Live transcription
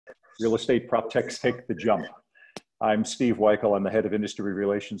Real Estate PropTechs Take the Jump. I'm Steve Weikal. I'm the head of industry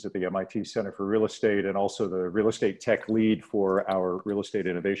relations at the MIT Center for Real Estate and also the real estate tech lead for our Real Estate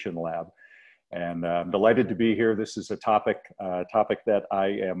Innovation Lab. And I'm delighted to be here. This is a topic that I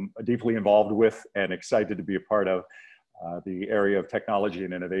am deeply involved with and excited to be a part of, the area of technology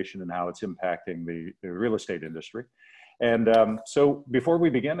and innovation and how it's impacting the real estate industry. And so before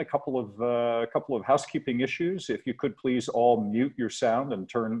we begin, a couple of housekeeping issues. If you could please all mute your sound and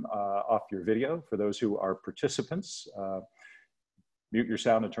turn off your video. For those who are participants, mute your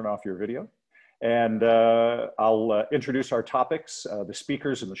sound and turn off your video. And I'll introduce our topics, the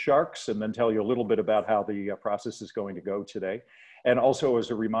speakers and the sharks, and then tell you a little bit about how the process is going to go today. And also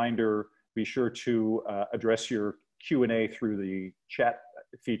as a reminder, be sure to address your Q&A through the chat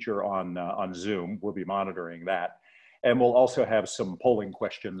feature on Zoom. We'll be monitoring that. And we'll also have some polling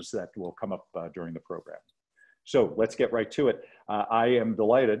questions that will come up during the program. So let's get right to it. I am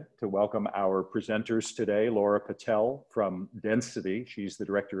delighted to welcome our presenters today, Laura Patel from Density. She's the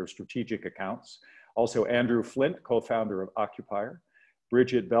Director of Strategic Accounts. Also Andrew Flint, co-founder of Occupier.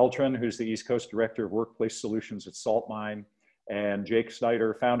 Brigitte Beltran, who's the East Coast Director of Workplace Solutions at Saltmine. And Jake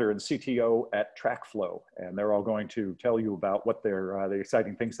Snyder, founder and CTO at TracFlo. And they're all going to tell you about what they're, the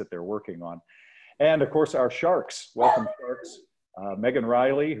exciting things that they're working on. And of course, our sharks. Welcome, sharks. Meagan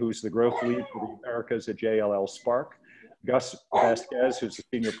Riley, who's the growth lead for the Americas at JLL Spark. Gus Vazquez, who's the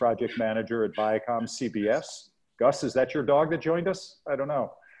senior project manager at Viacom CBS. Gus, is that your dog that joined us? I don't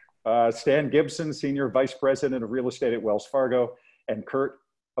know. Stan Gibson, senior vice president of real estate at Wells Fargo. And Kurt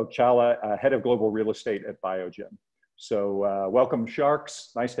Ochala, head of global real estate at Biogen. So welcome,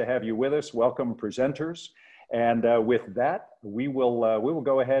 sharks. Nice to have you with us. Welcome, presenters. And with that, we will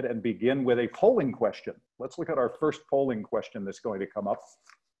go ahead and begin with a polling question. Let's look at our first polling question that's going to come up.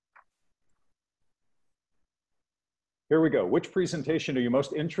 Here we go. Which presentation are you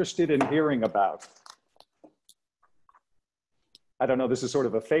most interested in hearing about? I don't know, this is sort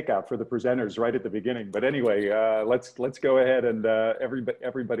of a fake out for the presenters right at the beginning, but anyway, let's go ahead and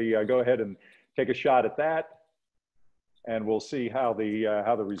everybody go ahead and take a shot at that. And we'll see how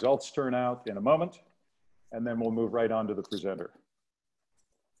the results turn out in a moment. And then we'll move right on to the presenter.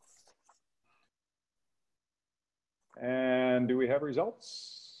 And do we have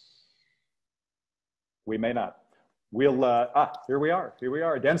results? We may not. We'll, here we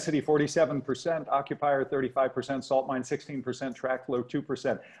are, Density 47%, Occupier 35%, Saltmine 16%, TracFlo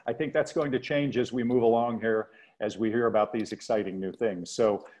 2%. I think that's going to change as we move along here, as we hear about these exciting new things.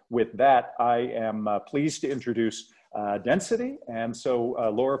 So with that, I am pleased to introduce Density, and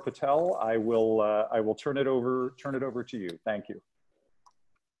so Laura Patel, I will turn it over to you. Thank you.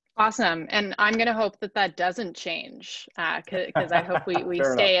 Awesome, and I'm going to hope that that doesn't change because I hope we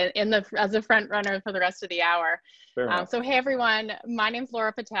stay as a front runner for the rest of the hour. So hey everyone, my name's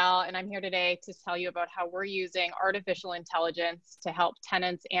Laura Patel, and I'm here today to tell you about how we're using artificial intelligence to help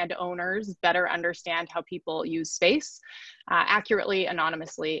tenants and owners better understand how people use space accurately,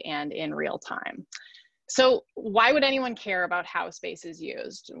 anonymously, and in real time. So why would anyone care about how space is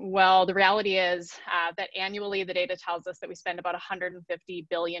used? Well, the reality is that annually the data tells us that we spend about $150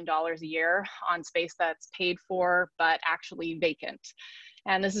 billion a year on space that's paid for but actually vacant.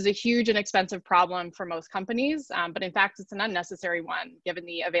 And this is a huge and expensive problem for most companies, but in fact it's an unnecessary one given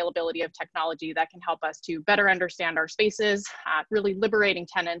the availability of technology that can help us to better understand our spaces, really liberating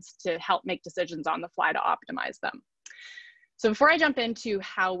tenants to help make decisions on the fly to optimize them. So before I jump into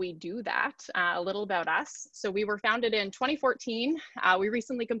how we do that, a little about us. So we were founded in 2014. We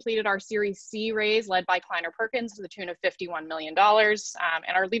recently completed our Series C raise led by Kleiner Perkins to the tune of $51 million.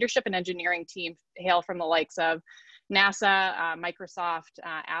 And our leadership and engineering team hail from the likes of NASA, Microsoft,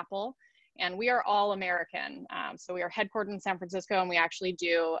 Apple, and we are all American. So we are headquartered in San Francisco, and we actually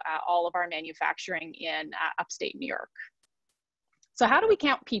do all of our manufacturing in upstate New York. So how do we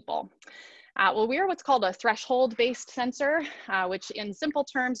count people? Well, we are what's called a threshold-based sensor, which in simple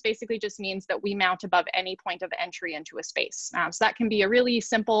terms basically just means that we mount above any point of entry into a space. So that can be a really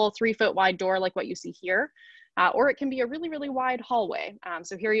simple 3-foot wide door like what you see here, or it can be a really, really wide hallway.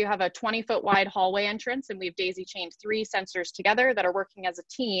 So here you have a 20-foot wide hallway entrance, and we've daisy chained 3 sensors together that are working as a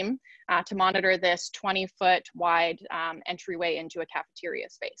team to monitor this 20-foot wide entryway into a cafeteria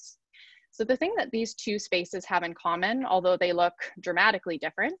space. So the thing that these two spaces have in common, although they look dramatically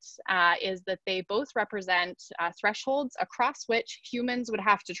different, is that they both represent thresholds across which humans would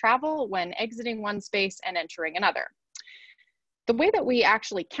have to travel when exiting one space and entering another. The way that we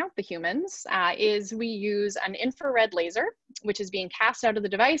actually count the humans is we use an infrared laser, which is being cast out of the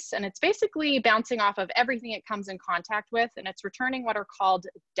device, and it's basically bouncing off of everything it comes in contact with, and it's returning what are called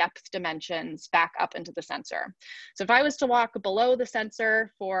depth dimensions back up into the sensor. So if I was to walk below the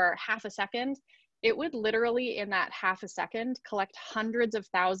sensor for half a second, it would literally, in that half a second, collect hundreds of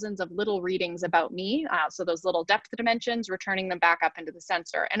thousands of little readings about me. So those little depth dimensions, returning them back up into the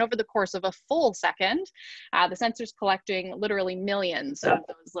sensor. And over the course of a full second, the sensor's collecting literally millions of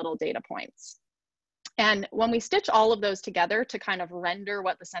those little data points. And when we stitch all of those together to kind of render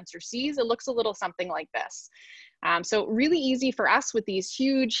what the sensor sees, it looks a little something like this. So really easy for us with these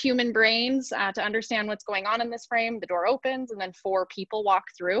huge human brains to understand what's going on in this frame. The door opens and then 4 people walk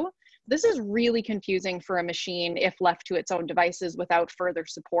through. This is really confusing for a machine if left to its own devices without further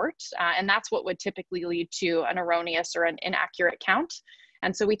support. And that's what would typically lead to an erroneous or an inaccurate count.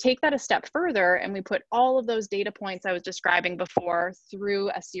 And so we take that a step further and we put all of those data points I was describing before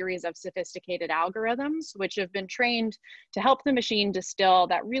through a series of sophisticated algorithms, which have been trained to help the machine distill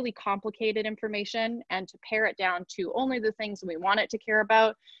that really complicated information and to pare it down to only the things we want it to care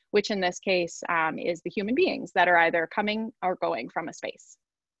about, which in this case is the human beings that are either coming or going from a space.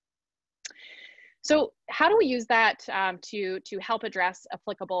 So how do we use that to help address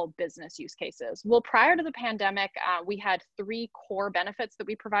applicable business use cases? Well, prior to the pandemic, we had 3 core benefits that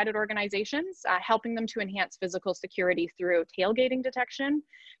we provided organizations, helping them to enhance physical security through tailgating detection,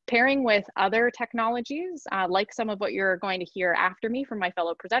 pairing with other technologies, like some of what you're going to hear after me from my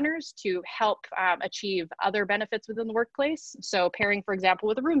fellow presenters to help achieve other benefits within the workplace. So pairing, for example,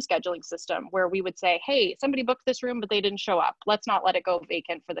 with a room scheduling system where we would say, hey, somebody booked this room, but they didn't show up. Let's not let it go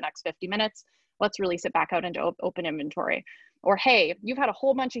vacant for the next 50 minutes. Let's release it back out into open inventory. Or, hey, you've had a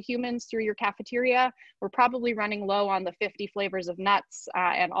whole bunch of humans through your cafeteria. We're probably running low on the 50 flavors of nuts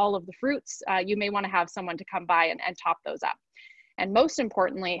and all of the fruits. You may want to have someone to come by and top those up. And most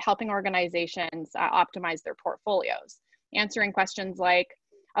importantly, helping organizations optimize their portfolios, answering questions like,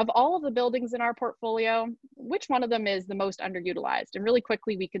 of all of the buildings in our portfolio, which one of them is the most underutilized? And really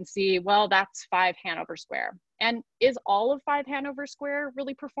quickly we can see, well, that's 5 Hanover Square. And is all of 5 Hanover Square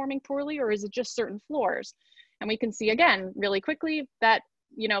really performing poorly, or is it just certain floors? And we can see again, really quickly, that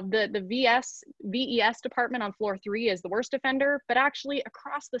the VES department on floor 3 is the worst offender, but actually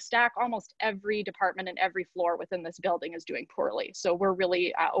across the stack, almost every department and every floor within this building is doing poorly. So we're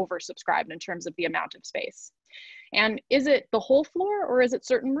really oversubscribed in terms of the amount of space. And is it the whole floor or is it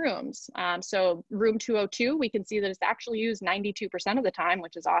certain rooms? So room 202, we can see that it's actually used 92% of the time,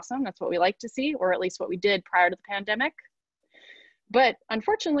 which is awesome. That's what we like to see, or at least what we did prior to the pandemic. But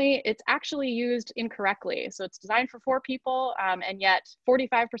unfortunately, it's actually used incorrectly. So it's designed for 4 people, and yet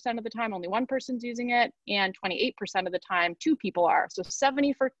 45% of the time, only 1 person's using it, and 28% of the time, 2 people are. So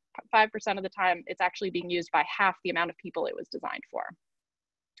 75% of the time, it's actually being used by half the amount of people it was designed for.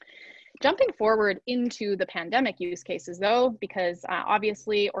 Jumping forward into the pandemic use cases though, because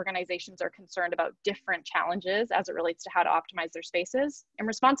obviously organizations are concerned about different challenges as it relates to how to optimize their spaces. In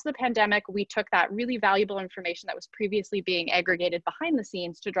response to the pandemic, we took that really valuable information that was previously being aggregated behind the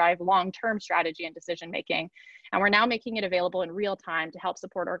scenes to drive long-term strategy and decision-making. And we're now making it available in real time to help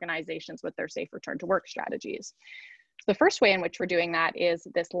support organizations with their safe return to work strategies. So the first way in which we're doing that is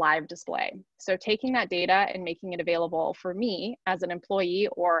this live display. So taking that data and making it available for me as an employee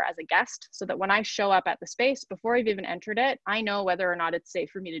or as a guest, so that when I show up at the space, before I've even entered it, I know whether or not it's safe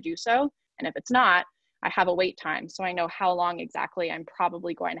for me to do so. And if it's not, I have a wait time. So I know how long exactly I'm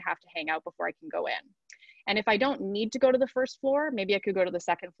probably going to have to hang out before I can go in. And if I don't need to go to the first floor, maybe I could go to the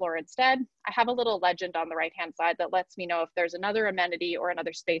second floor instead. I have a little legend on the right-hand side that lets me know if there's another amenity or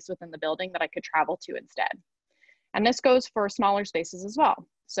another space within the building that I could travel to instead. And this goes for smaller spaces as well.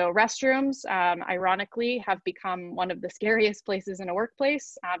 So restrooms, ironically, have become one of the scariest places in a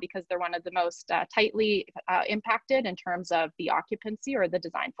workplace because they're one of the most tightly impacted in terms of the occupancy or the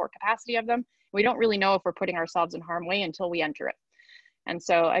design for capacity of them. We don't really know if we're putting ourselves in harm's way until we enter it. And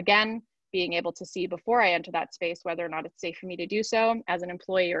so again, being able to see before I enter that space whether or not it's safe for me to do so. As an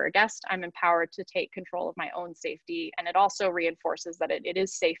employee or a guest, I'm empowered to take control of my own safety. And it also reinforces that it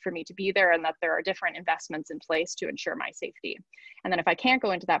is safe for me to be there and that there are different investments in place to ensure my safety. And then if I can't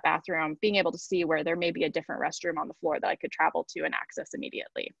go into that bathroom, being able to see where there may be a different restroom on the floor that I could travel to and access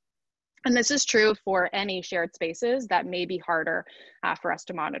immediately. And this is true for any shared spaces that may be harder for us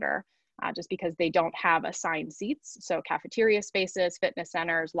to monitor. Just because they don't have assigned seats. So cafeteria spaces, fitness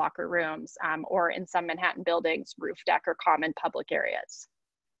centers, locker rooms, or in some Manhattan buildings, roof deck or common public areas.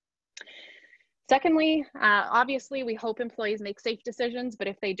 Secondly, obviously, we hope employees make safe decisions, but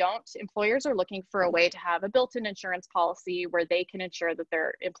if they don't, employers are looking for a way to have a built-in insurance policy where they can ensure that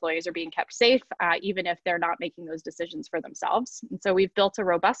their employees are being kept safe, even if they're not making those decisions for themselves. And so we've built a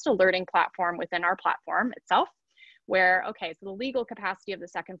robust alerting platform within our platform itself, where, okay, so the legal capacity of the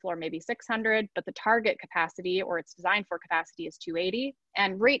second floor may be 600, but the target capacity, or it's designed for capacity, is 280.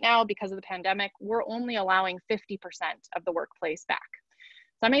 And right now, because of the pandemic, we're only allowing 50% of the workplace back.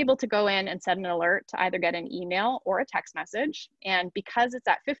 So I'm able to go in and set an alert to either get an email or a text message. And because it's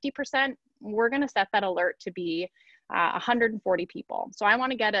at 50%, we're going to set that alert to be 140 people. So I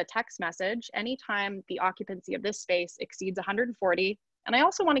want to get a text message anytime the occupancy of this space exceeds 140. And I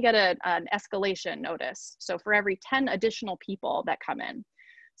also want to get an escalation notice. So for every 10 additional people that come in.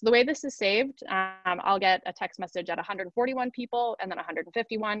 So the way this is saved, I'll get a text message at 141 people, and then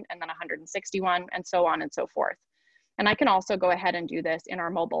 151, and then 161, and so on and so forth. And I can also go ahead and do this in our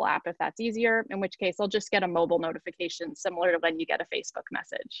mobile app if that's easier, in which case I'll just get a mobile notification similar to when you get a Facebook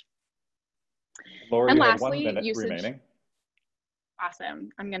message. Laura, and you lastly, have 1 minute usage remaining. Awesome.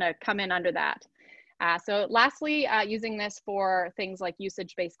 I'm going to come in under that. So lastly, using this for things like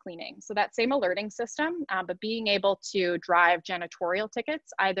usage-based cleaning. So that same alerting system, but being able to drive janitorial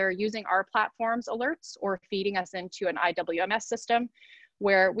tickets, either using our platform's alerts or feeding us into an IWMS system,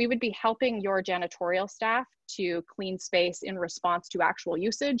 where we would be helping your janitorial staff to clean space in response to actual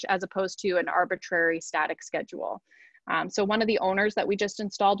usage, as opposed to an arbitrary static schedule. So one of the owners that we just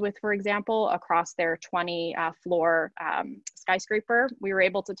installed with, for example, across their 20 floor skyscraper, we were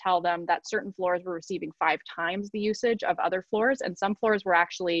able to tell them that certain floors were receiving 5 times the usage of other floors, and some floors were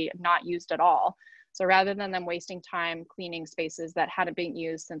actually not used at all. So rather than them wasting time cleaning spaces that hadn't been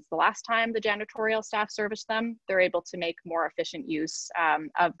used since the last time the janitorial staff serviced them, they're able to make more efficient use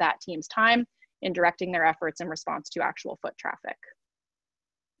of that team's time in directing their efforts in response to actual foot traffic.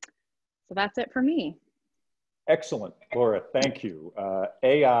 So that's it for me. Excellent, Laura, thank you.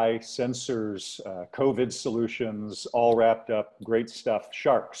 AI, sensors, COVID solutions, all wrapped up, great stuff.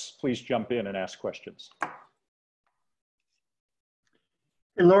 Sharks, please jump in and ask questions.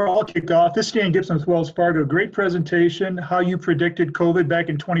 Hey, Laura, I'll kick off. This is Dan Gibson with Wells Fargo. Great presentation. How you predicted COVID back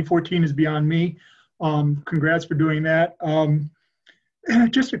in 2014 is beyond me. Congrats for doing that.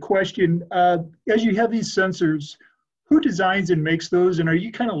 Just a question. As you have these sensors, who designs and makes those? And are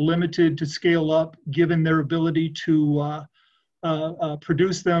you kind of limited to scale up given their ability to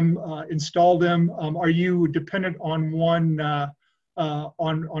produce them, install them? Are you dependent on one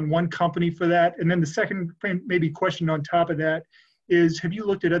company for that? And then the second maybe question on top of that is, have you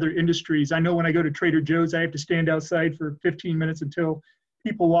looked at other industries? I know when I go to Trader Joe's, I have to stand outside for 15 minutes until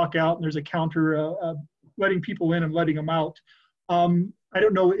people walk out and there's a counter letting people in and letting them out. I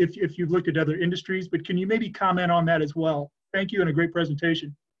don't know if you've looked at other industries, but can you maybe comment on that as well? Thank you and a great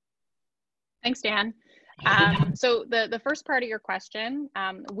presentation. Thanks, Dan. So the first part of your question,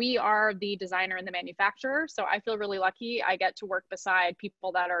 we are the designer and the manufacturer. So I feel really lucky. I get to work beside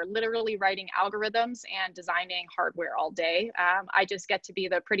people that are literally writing algorithms and designing hardware all day. I just get to be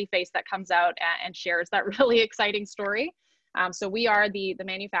the pretty face that comes out and shares that really exciting story. So we are the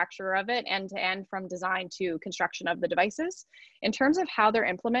manufacturer of it, end to end, from design to construction of the devices. In terms of how they're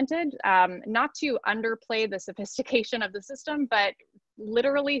implemented, not to underplay the sophistication of the system, but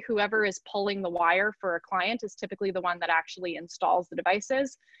literally whoever is pulling the wire for a client is typically the one that actually installs the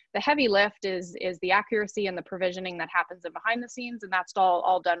devices. The heavy lift is the accuracy and the provisioning that happens in behind the scenes, and that's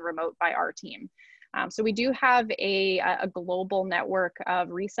all done remote by our team. So we do have a global network of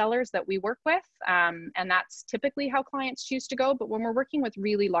resellers that we work with, and that's typically how clients choose to go. But when we're working with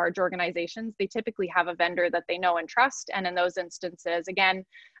really large organizations, they typically have a vendor that they know and trust. And in those instances, again,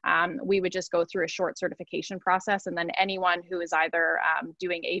 we would just go through a short certification process, and then anyone who is either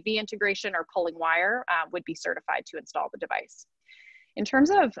doing AV integration or pulling wire would be certified to install the device. In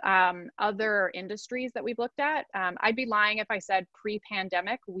terms of other industries that we've looked at, I'd be lying if I said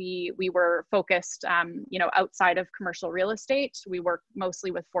pre-pandemic we were focused, outside of commercial real estate. We work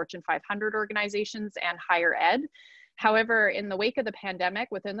mostly with Fortune 500 organizations and higher ed. However, in the wake of the pandemic,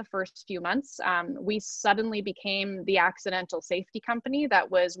 within the first few months, we suddenly became the accidental safety company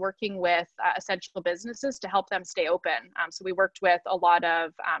that was working with essential businesses to help them stay open. So we worked with a lot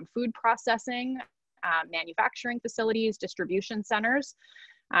of food processing, manufacturing facilities, distribution centers,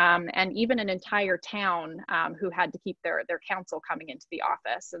 and even an entire town who had to keep their council coming into the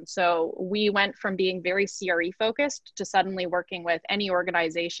office. And so we went from being very CRE focused to suddenly working with any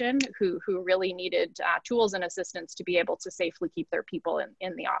organization who really needed tools and assistance to be able to safely keep their people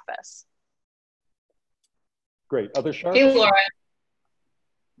in the office. Great. Other sharks? Hey, Laura.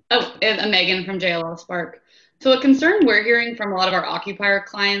 Oh, I'm Meagan from JLL Spark. So a concern we're hearing from a lot of our occupier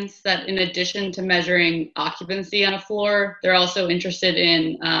clients that in addition to measuring occupancy on a floor, they're also interested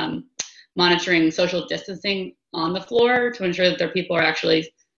in monitoring social distancing on the floor to ensure that their people are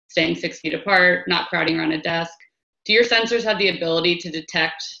actually staying 6 feet apart, not crowding around a desk. Do your sensors have the ability to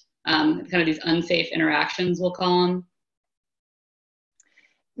detect kind of these unsafe interactions, we'll call them?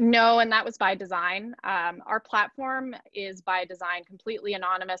 No, and that was by design. Our platform is by design completely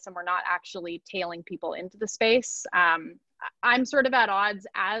anonymous, and we're not actually tailing people into the space. I'm sort of at odds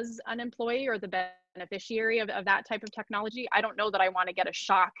as an employee or the beneficiary of that type of technology. I don't know that I want to get a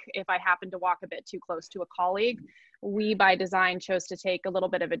shock if I happen to walk a bit too close to a colleague. We, by design, chose to take a little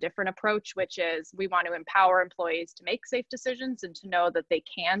bit of a different approach, which is we want to empower employees to make safe decisions and to know that they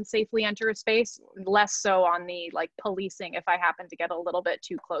can safely enter a space, less so on the like policing if I happen to get a little bit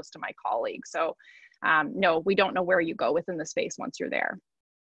too close to my colleague. So no, we don't know where you go within the space once you're there.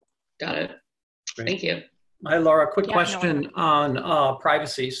 Got it. Great. Thank you. Hi, Laura. Quick question on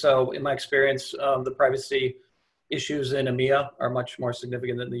privacy. So in my experience, the privacy issues in EMEA are much more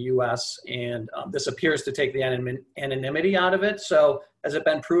significant than the US, and this appears to take the anonymity out of it. So has it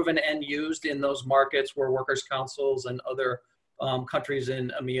been proven and used in those markets where workers' councils and other countries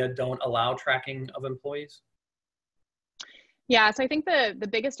in EMEA don't allow tracking of employees? Yeah, so I think the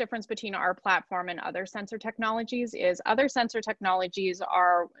biggest difference between our platform and other sensor technologies is other sensor technologies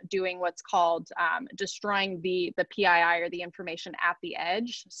are doing what's called destroying the PII or the information at the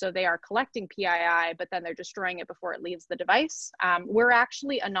edge. So they are collecting PII, but then they're destroying it before it leaves the device. We're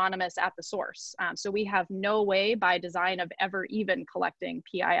actually anonymous at the source. So we have no way by design of ever even collecting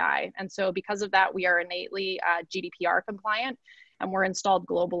PII. And so because of that, we are innately GDPR compliant. And we're installed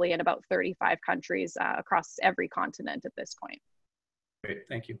globally in about 35 countries across every continent at this point. Great,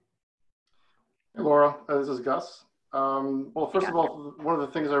 thank you. Hey, Laura, this is Gus. Well, first of all, one of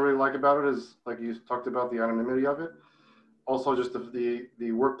the things I really like about it is, like you talked about, the anonymity of it. Also, just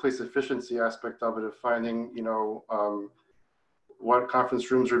the workplace efficiency aspect of it, of finding, you know, what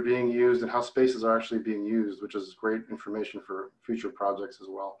conference rooms are being used and how spaces are actually being used, which is great information for future projects as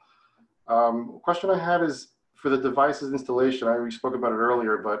well. Question I had is, for the devices installation, we spoke about it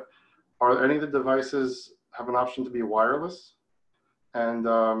earlier, but are any of the devices have an option to be wireless? And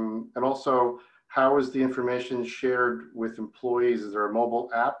also, how is the information shared with employees? Is there a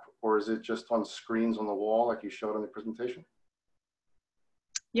mobile app, or is it just on screens on the wall like you showed in the presentation?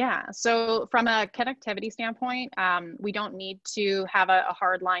 Yeah, so from a connectivity standpoint, we don't need to have a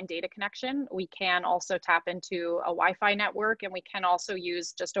hardline data connection. We can also tap into a Wi-Fi network, and we can also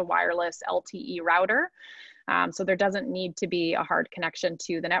use just a wireless LTE router. So there doesn't need to be a hard connection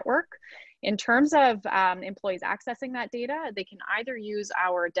to the network. In terms of employees accessing that data, they can either use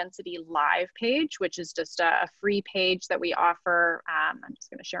our Density Live page, which is just a free page that we offer. I'm just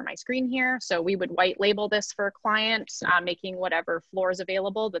going to share my screen here. So we would white label this for a client, making whatever floors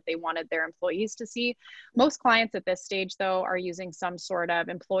available that they wanted their employees to see. Most clients at this stage, though, are using some sort of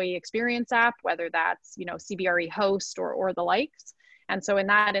employee experience app, whether that's, you know, CBRE Host or the likes. And so in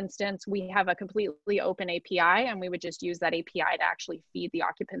that instance, we have a completely open API, and we would just use that API to actually feed the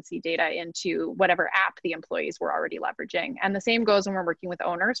occupancy data into whatever app the employees were already leveraging. And the same goes when we're working with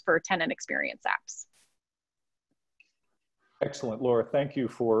owners for tenant experience apps. Excellent, Laura. Thank you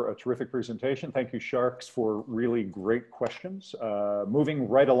for a terrific presentation. Thank you, Sharks, for really great questions. Moving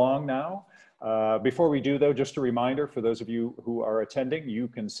right along now. Before we do, though, just a reminder for those of you who are attending, you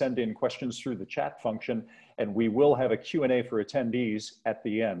can send in questions through the chat function, and we will have a Q&A for attendees at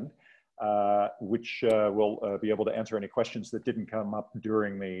the end, which will be able to answer any questions that didn't come up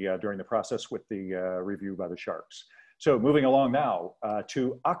during the process with the review by the Sharks. So moving along now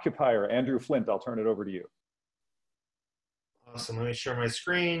to Occupier, Andrew Flint, I'll turn it over to you. Awesome, let me share my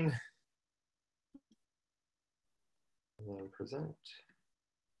screen. And then present.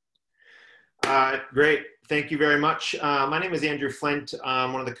 Great, thank you very much. My name is Andrew Flint.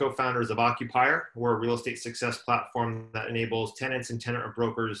 I'm one of the co-founders of Occupier. We're a real estate success platform that enables tenants and tenant or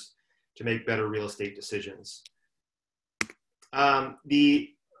brokers to make better real estate decisions. The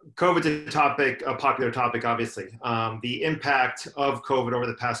COVID's a popular topic, obviously. The impact of COVID over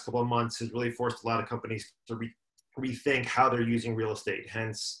the past couple of months has really forced a lot of companies to rethink how they're using real estate,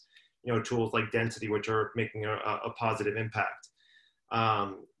 hence, you know, tools like Density, which are making a positive impact.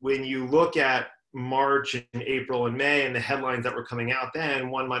 When you look at March and April and May and the headlines that were coming out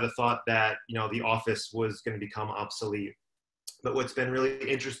then, one might have thought that, you know, the office was going to become obsolete. But what's been really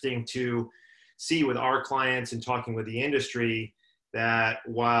interesting to see with our clients and talking with the industry, that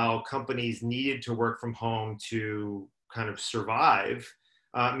while companies needed to work from home to kind of survive,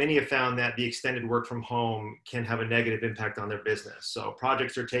 many have found that the extended work from home can have a negative impact on their business. So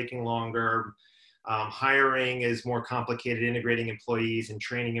projects are taking longer. Hiring is more complicated, integrating employees and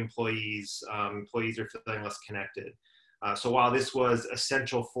training employees. Employees are feeling less connected. So while this was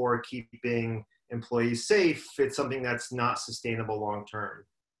essential for keeping employees safe, it's something that's not sustainable long-term.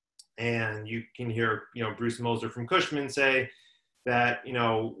 And you can hear, Bruce Moser from Cushman say that,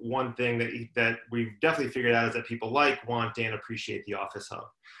 one thing that we've definitely figured out is that people like, want, and appreciate the office hub.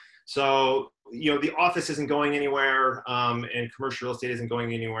 So, the office isn't going anywhere, and commercial real estate isn't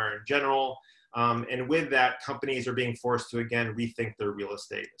going anywhere in general. And with that, companies are being forced to, again, rethink their real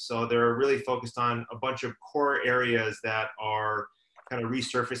estate. So they're really focused on a bunch of core areas that are kind of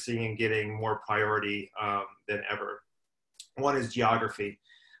resurfacing and getting more priority than ever. One is geography.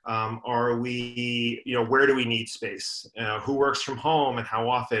 Are we, where do we need space? Who works from home and how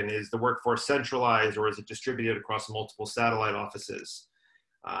often? Is the workforce centralized or is it distributed across multiple satellite offices?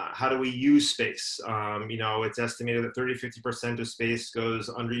 How do we use space? It's estimated that 30–50% of space goes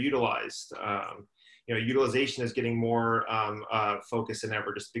underutilized. Utilization is getting more focus than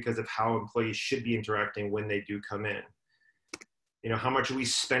ever just because of how employees should be interacting when they do come in. How much are we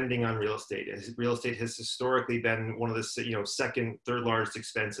spending on real estate? Real estate has historically been one of the second, third largest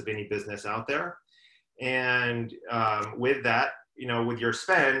expense of any business out there. And with that, with your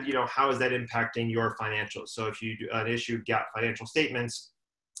spend, how is that impacting your financials? So if you issue GAAP financial statements,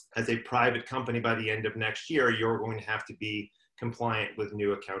 as a private company by the end of next year, you're going to have to be compliant with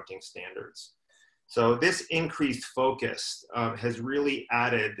new accounting standards. So this increased focus has really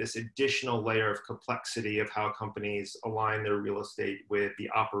added this additional layer of complexity of how companies align their real estate with the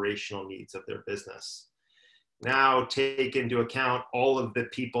operational needs of their business. Now take into account all of the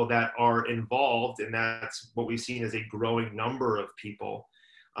people that are involved, and that's what we've seen as a growing number of people.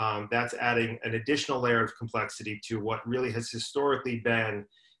 That's adding an additional layer of complexity to what really has historically been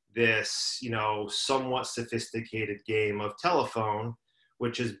this, somewhat sophisticated game of telephone,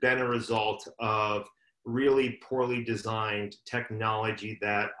 which has been a result of really poorly designed technology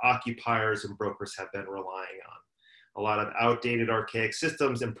that occupiers and brokers have been relying on. A lot of outdated, archaic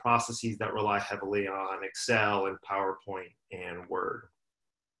systems and processes that rely heavily on Excel and PowerPoint and Word.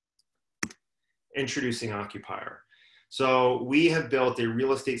 Introducing Occupier. So we have built a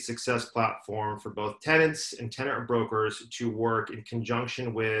real estate success platform for both tenants and tenant brokers to work in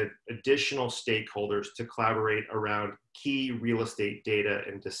conjunction with additional stakeholders to collaborate around key real estate data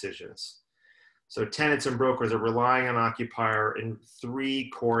and decisions. So tenants and brokers are relying on Occupier in 3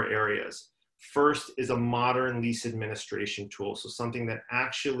 core areas. First is a modern lease administration tool. So something that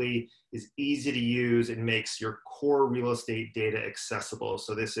actually is easy to use and makes your core real estate data accessible.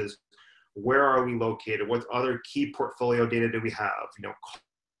 So this is, where are we located? What other key portfolio data do we have?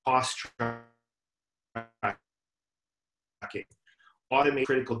 Cost tracking, automate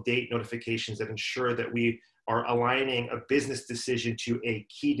critical date notifications that ensure that we are aligning a business decision to a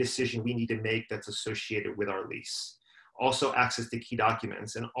key decision we need to make that's associated with our lease. Also access to key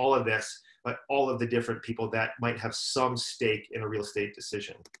documents, and all of this, but all of the different people that might have some stake in a real estate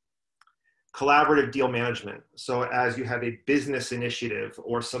decision. Collaborative deal management. So as you have a business initiative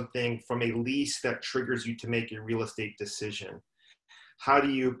or something from a lease that triggers you to make a real estate decision, how do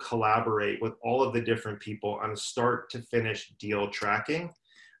you collaborate with all of the different people on start to finish deal tracking?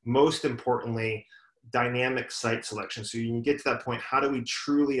 Most importantly, dynamic site selection. So you can get to that point, how do we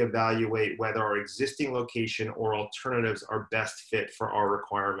truly evaluate whether our existing location or alternatives are best fit for our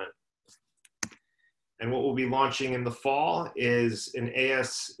requirement? And what we'll be launching in the fall is an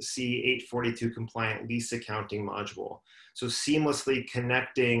ASC 842 compliant lease accounting module. So seamlessly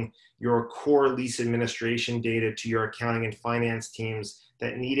connecting your core lease administration data to your accounting and finance teams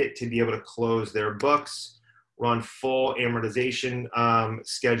that need it to be able to close their books, run full amortization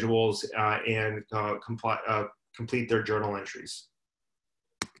schedules, and complete their journal entries.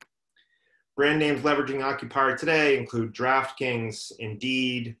 Brand names leveraging Occupier today include DraftKings,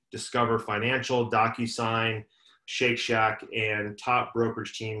 Indeed, Discover Financial, DocuSign, Shake Shack, and top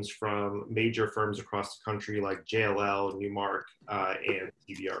brokerage teams from major firms across the country like JLL, Newmark, and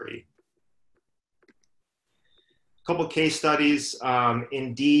CBRE. A couple case studies.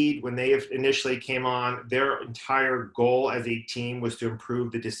 Indeed, when they initially came on, their entire goal as a team was to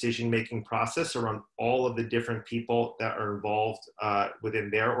improve the decision-making process around all of the different people that are involved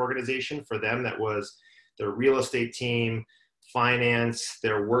within their organization. For them, that was their real estate team, finance,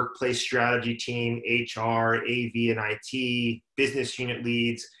 their workplace strategy team, HR, AV and IT, business unit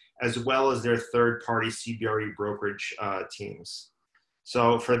leads, as well as their third-party CBRE brokerage teams.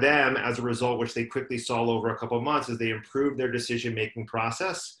 So for them, as a result, which they quickly saw over a couple of months, is they improved their decision-making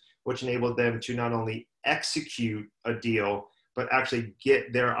process, which enabled them to not only execute a deal, but actually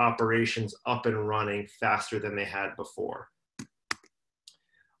get their operations up and running faster than they had before.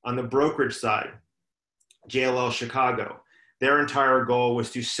 On the brokerage side, JLL Chicago. Their entire goal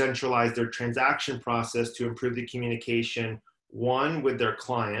was to centralize their transaction process to improve the communication, one, with their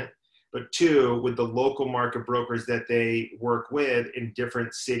client, but two, with the local market brokers that they work with in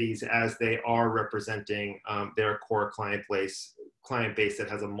different cities as they are representing their core client base that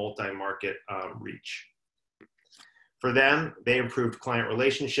has a multi-market reach. For them, they improved client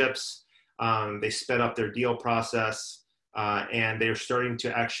relationships, they sped up their deal process, and they're starting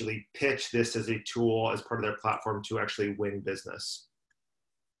to actually pitch this as a tool as part of their platform to actually win business.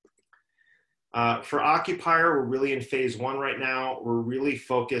 For Occupier, we're really in phase one right now. We're really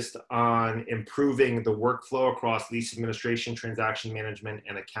focused on improving the workflow across lease administration, transaction management,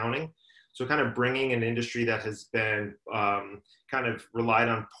 and accounting. So kind of bringing an industry that has been kind of relied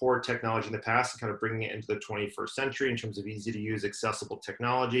on poor technology in the past and kind of bringing it into the 21st century in terms of easy to use, accessible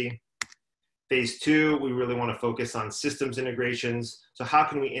technology. Phase two, we really want to focus on systems integrations. So how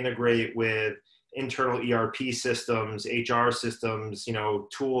can we integrate with internal ERP systems, HR systems, you know,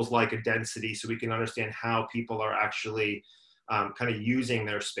 tools like a density so we can understand how people are actually kind of using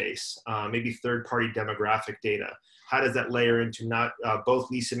their space, maybe third-party demographic data. How does that layer into not both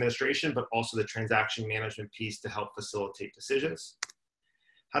lease administration, but also the transaction management piece to help facilitate decisions?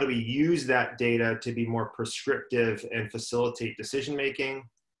 How do we use that data to be more prescriptive and facilitate decision-making?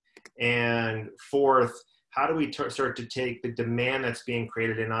 And fourth, how do we start to take the demand that's being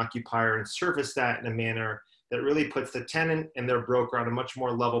created in Occupier and service that in a manner that really puts the tenant and their broker on a much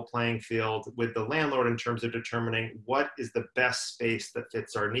more level playing field with the landlord in terms of determining what is the best space that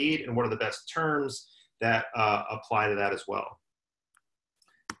fits our need and what are the best terms that apply to that as well.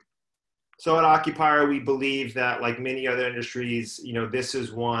 So at Occupier, we believe that, like many other industries, you know, this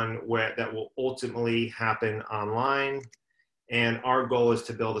is one where that will ultimately happen online. And our goal is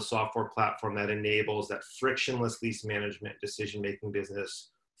to build a software platform that enables that frictionless lease management decision-making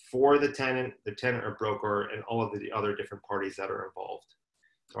business for the tenant or broker, and all of the other different parties that are involved.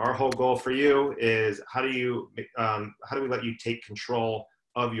 So our whole goal for you is how do we let you take control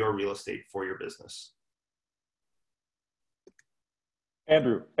of your real estate for your business?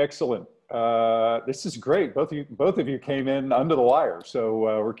 Andrew, excellent. This is great. Both of you came in under the wire, so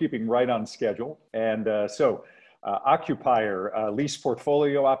we're keeping right on schedule. And Occupier, lease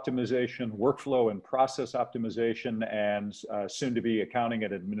portfolio optimization, workflow and process optimization, and soon to be accounting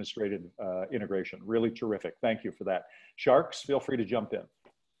and administrative integration. Really terrific. Thank you for that. Sharks, feel free to jump in.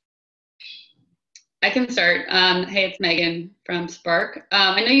 I can start. Hey, it's Meagan from Spark.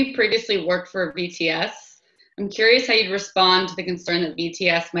 I know you previously worked for VTS. I'm curious how you'd respond to the concern that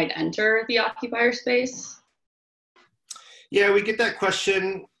VTS might enter the Occupier space. Yeah, we get that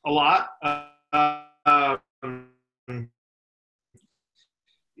question a lot.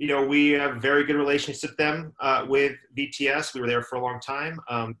 You know, we have very good relationships with them, with VTS. We were there for a long time.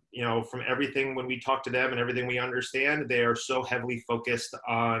 You know, from everything when we talk to them and everything we understand, they are so heavily focused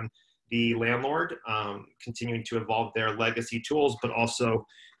on the landlord, continuing to evolve their legacy tools, but also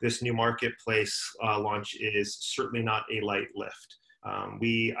this new marketplace launch is certainly not a light lift.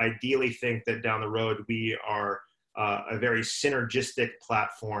 We ideally think that down the road, we are a very synergistic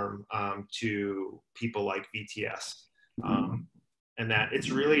platform to people like VTS. And that it's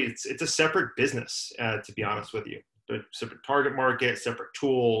really, it's a separate business, to be honest with you. But separate target market, separate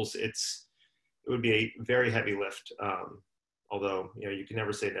tools, it would be a very heavy lift. Although, you know, you can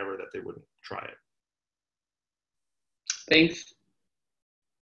never say never that they wouldn't try it. Thanks.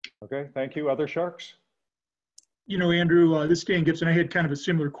 Okay, thank you. Other Sharks? You know, Andrew, this is Dan Gibson. I had kind of a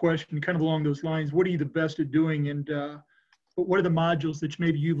similar question, kind of along those lines. What are you the best at doing, and what are the modules that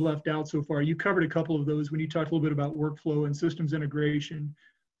maybe you've left out so far? You covered a couple of those when you talked a little bit about workflow and systems integration.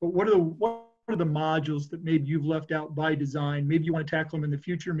 But what are the modules that maybe you've left out by design? Maybe you want to tackle them in the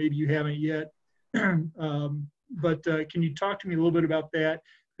future. Maybe you haven't yet. But can you talk to me a little bit about that?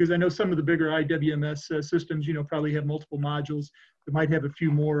 Because I know some of the bigger IWMS systems, you know, probably have multiple modules that might have a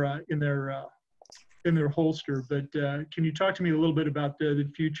few more in their holster. But can you talk to me a little bit about the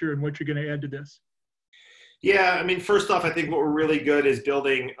future and what you're going to add to this? Yeah, I mean, first off, I think what we're really good is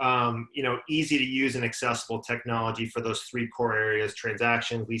building, you know, easy to use and accessible technology for those three core areas: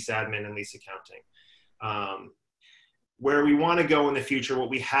 transaction, lease admin, and lease accounting. Where we want to go in the future,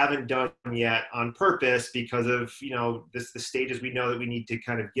 what we haven't done yet on purpose because of, you know, the stages we know that we need to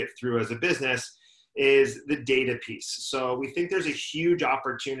kind of get through as a business, is the data piece. So we think there's a huge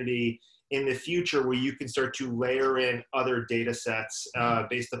opportunity in the future where you can start to layer in other data sets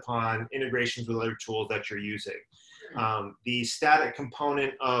based upon integrations with other tools that you're using. The static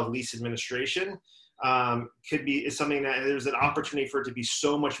component of lease administration is something that there's an opportunity for it to be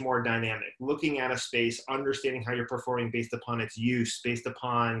so much more dynamic. Looking at a space, understanding how you're performing based upon its use, based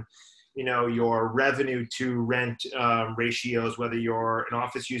upon, you know, your revenue to rent ratios, whether you're an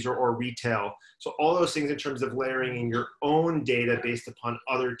office user or retail. So all those things in terms of layering in your own data based upon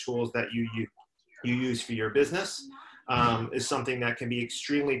other tools that you use for your business is something that can be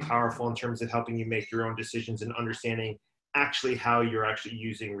extremely powerful in terms of helping you make your own decisions and understanding actually how you're actually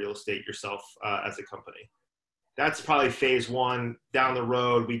using real estate yourself as a company. That's probably phase one. Down the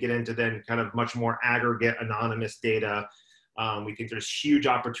road, we get into then kind of much more aggregate anonymous data. We think there's huge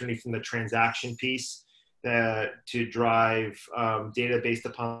opportunity from the transaction piece to drive data based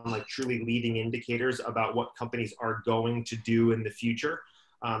upon like truly leading indicators about what companies are going to do in the future.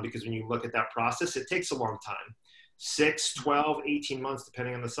 Because when you look at that process, it takes a long time, 6, 12, 18 months,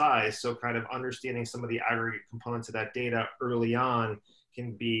 depending on the size. So kind of understanding some of the aggregate components of that data early on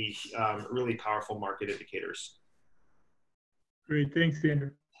can be really powerful market indicators. Great, thanks, Andrew.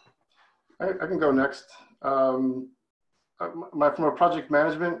 I can go next. From a project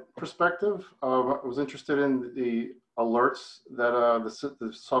management perspective, I was interested in the alerts that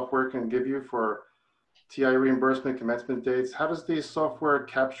the software can give you for TI reimbursement, commencement dates. How does the software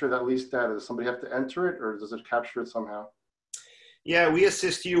capture that lease data? Does somebody have to enter it, or does it capture it somehow? Yeah, we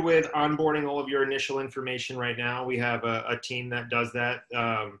assist you with onboarding all of your initial information right now. We have a team that does that,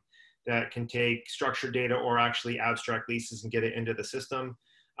 that can take structured data or actually abstract leases and get it into the system.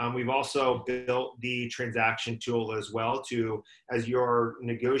 We've also built the transaction tool as well to, as you're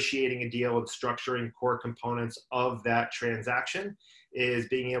negotiating a deal and structuring core components of that transaction, is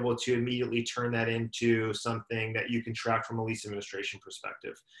being able to immediately turn that into something that you can track from a lease administration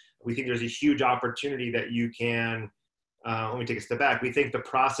perspective. We think there's a huge opportunity that you can, let me take a step back. We think the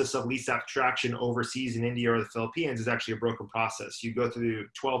process of lease abstraction overseas in India or the Philippines is actually a broken process. You go through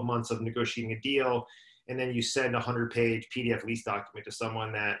 12 months of negotiating a deal, and then you send a 100-page PDF lease document to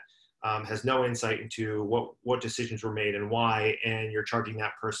someone that has no insight into what decisions were made and why, and you're charging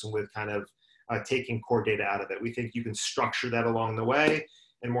that person with kind of taking core data out of it. We think you can structure that along the way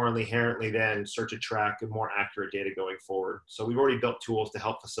and more inherently then start to track and more accurate data going forward. So we've already built tools to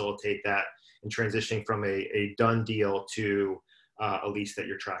help facilitate that and transitioning from a done deal to a lease that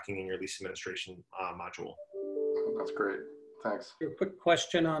you're tracking in your lease administration module. That's great. Thanks. A quick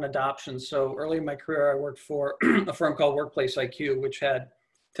question on adoption. So early in my career, I worked for a firm called Workplace IQ, which had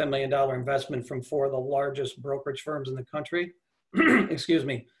 $10 million investment from 4 of the largest brokerage firms in the country. Excuse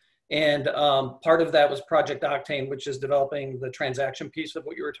me. And part of that was Project Octane, which is developing the transaction piece of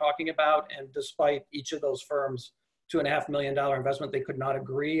what you were talking about. And despite each of those firms' $2.5 million investment, they could not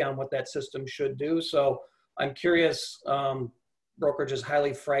agree on what that system should do. So I'm curious, brokerage is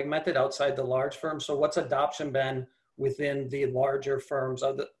highly fragmented outside the large firms. So what's adoption been within the larger firms?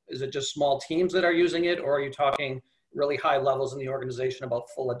 Is it just small teams that are using it, or are you talking really high levels in the organization about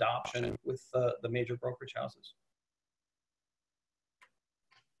full adoption with the major brokerage houses?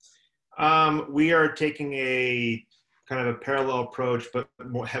 We are taking a kind of a parallel approach, but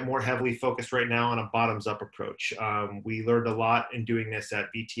more heavily focused right now on a bottoms-up approach. We learned a lot in doing this at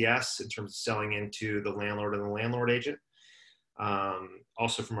BTS in terms of selling into the landlord and the landlord agent.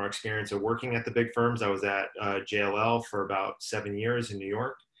 Also from our experience of working at the big firms, I was at JLL for about 7 years in New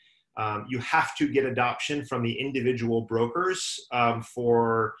York. You have to get adoption from the individual brokers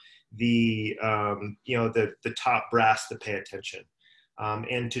for the the top brass to pay attention.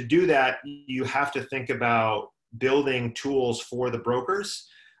 And to do that, you have to think about building tools for the brokers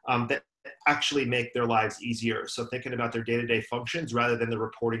that actually make their lives easier. So thinking about their day-to-day functions rather than the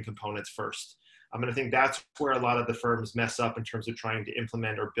reporting components first. I think that's where a lot of the firms mess up in terms of trying to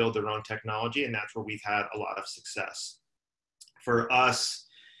implement or build their own technology, and that's where we've had a lot of success. For us,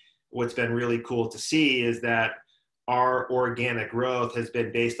 what's been really cool to see is that our organic growth has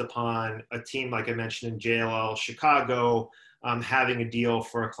been based upon a team, like I mentioned in JLL Chicago, having a deal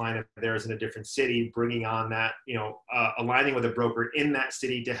for a client of theirs in a different city, bringing on that, aligning with a broker in that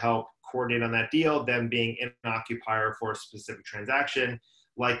city to help coordinate on that deal, them being an occupier for a specific transaction,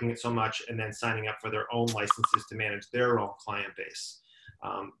 liking it so much, and then signing up for their own licenses to manage their own client base.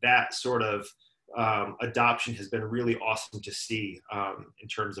 That sort of adoption has been really awesome to see in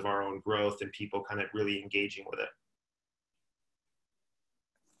terms of our own growth and people kind of really engaging with it.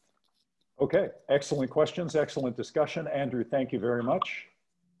 Okay, excellent questions, excellent discussion. Andrew, thank you very much.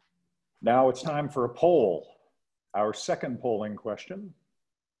 Now it's time for a poll. Our second polling question.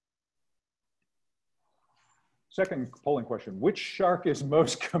 Second polling question, which shark is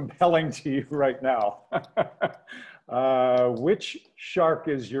most compelling to you right now? Which shark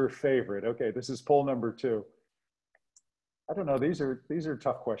is your favorite? Okay, this is poll number 2. I don't know, these are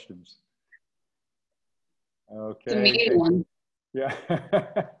tough questions. Okay. The Meagan one. Yeah.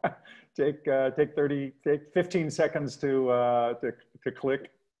 Take 15 seconds to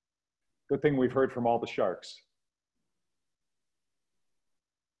click. Good thing we've heard from all the sharks.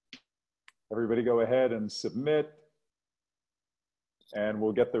 Everybody go ahead and submit, and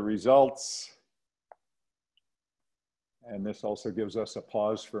we'll get the results. And this also gives us a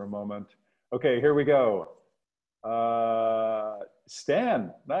pause for a moment. Okay, here we go.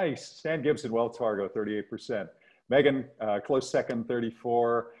 Stan, nice. Stan Gibson, Wells Fargo, 38%. Meagan, close second,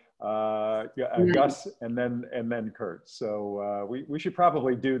 34. Gus, and then Kurt. So we should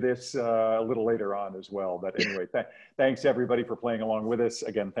probably do this a little later on as well. But anyway, thanks everybody for playing along with us.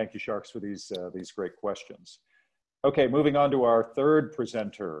 Again, thank you, Sharks, for these great questions. Okay, moving on to our third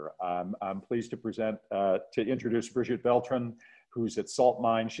presenter. I'm pleased to introduce Brigitte Beltran, who's at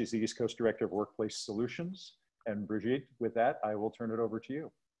Saltmine. She's the East Coast Director of Workplace Solutions. And Brigitte, with that, I will turn it over to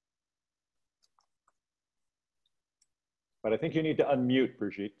you. But I think you need to unmute,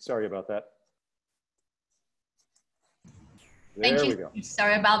 Brigitte. Sorry about that. There we go.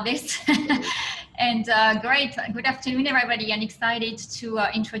 Sorry about this. And great. Good afternoon, everybody. I'm excited to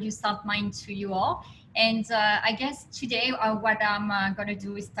introduce Saltmine to you all. And I guess today what I'm going to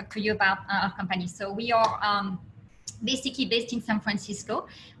do is talk to you about our company. So we are basically based in San Francisco.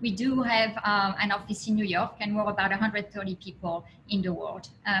 We do have an office in New York, and we're about 130 people in the world.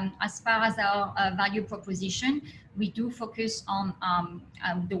 As far as our value proposition, we do focus on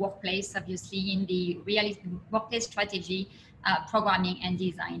the workplace, obviously, in the workplace strategy, programming, and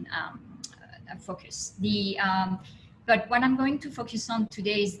design focus. But what I'm going to focus on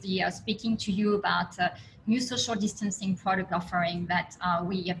today is speaking to you about new social distancing product offering that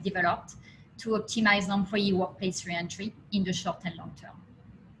we have developed to optimize employee workplace reentry in the short and long term.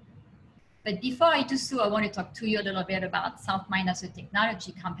 But before I do so, I want to talk to you a little bit about Saltmine as a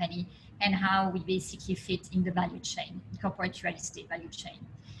technology company and how we basically fit in the value chain, corporate real estate value chain.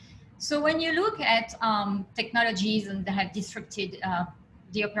 So when you look at technologies and that have disrupted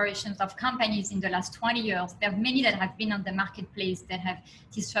the operations of companies in the last 20 years, there are many that have been on the marketplace that have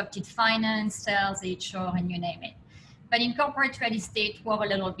disrupted finance, sales, HR, and you name it. But in corporate real estate, we're a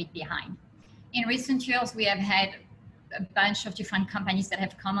little bit behind. In recent years, we have had a bunch of different companies that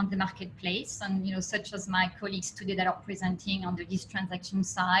have come on the marketplace, and such as my colleagues today that are presenting on the lease transaction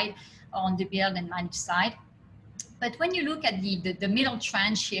side or on the build and manage side. But when you look at the middle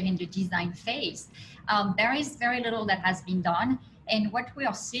tranche here in the design phase, there is very little that has been done. And what we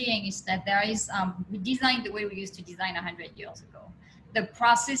are seeing is that there is, we designed the way we used to design 100 years ago. The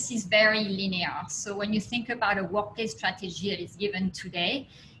process is very linear. So when you think about a workplace strategy that is given today,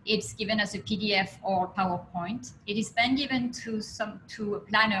 it's given as a PDF or PowerPoint. It is then given to a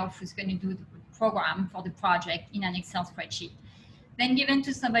planner who's going to do the program for the project in an Excel spreadsheet. Then given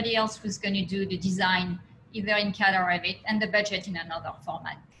to somebody else who's going to do the design, either in CAD or Revit, and the budget in another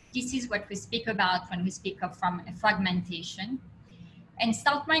format. This is what we speak about when we speak of from fragmentation. And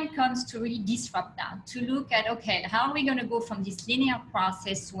Saltmine comes to really disrupt that, to look at, okay, how are we going to go from this linear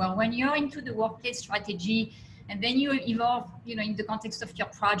process where when you're into the workplace strategy, and then you evolve, in the context of your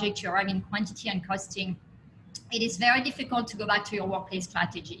project, you're having quantity and costing, it is very difficult to go back to your workplace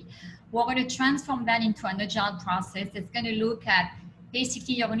strategy. We're going to transform that into an agile process that's going to look at,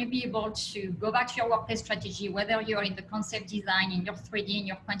 basically, you're going to be able to go back to your workplace strategy, whether you're in the concept design, in your 3D, in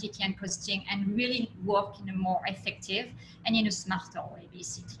your quantity and costing, and really work in a more effective and in a smarter way,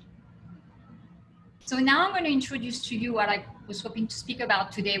 basically. So now I'm going to introduce to you what I was hoping to speak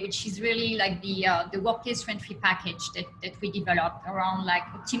about today, which is really like the workplace reentry package that we developed around like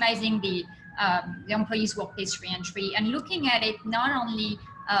optimizing the employees' workplace reentry and looking at it not only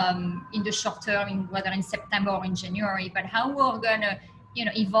in the short term, whether in September or in January, but how we're going to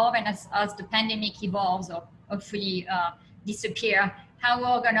evolve, and as the pandemic evolves or hopefully disappear, how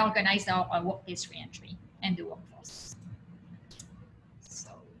we're going to organize our workplace reentry and the workforce.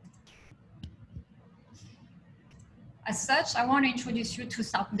 As such, I want to introduce you to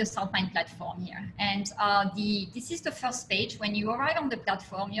the Saltmine platform here. And this is the first page. When you arrive on the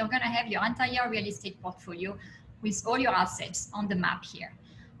platform, you're going to have your entire real estate portfolio with all your assets on the map here.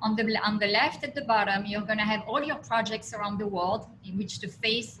 On the left at the bottom, you're going to have all your projects around the world in which the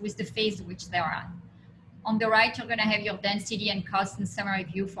phase which they are at. On the right, you're going to have your density and cost and summary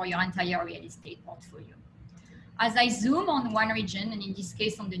view for your entire real estate portfolio. As I zoom on one region, and in this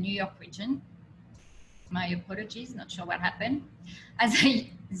case on the New York region, my apologies, not sure what happened. As I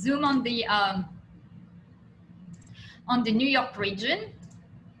zoom on the New York region,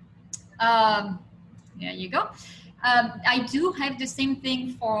 there you go. I do have the same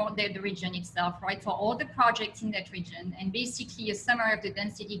thing for the region itself, right? For all the projects in that region, and basically a summary of the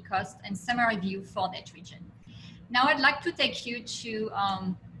density, cost, and summary view for that region. Now I'd like to take you to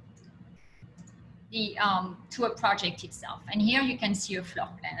to a project itself. And here you can see a floor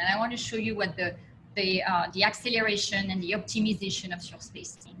plan. And I want to show you what the acceleration and the optimization of your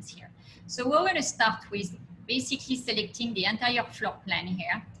space means here. So we're going to start with basically selecting the entire floor plan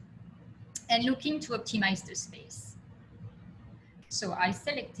here and looking to optimize the space. So I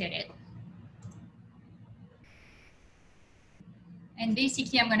selected it. And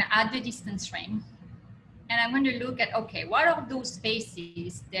basically I'm going to add the distance ring. And I'm going to look at, okay, what are those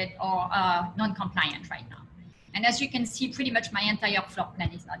spaces that are non-compliant right now? And as you can see, pretty much my entire floor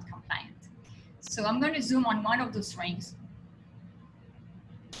plan is not compliant. So I'm going to zoom on one of those rings.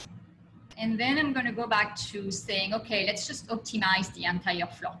 And then I'm going to go back to saying, okay, let's just optimize the entire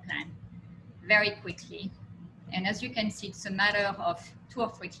floor plan very quickly. And as you can see, it's a matter of 2 or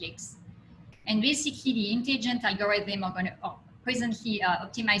 3 clicks. And basically the intelligent algorithm are going to presently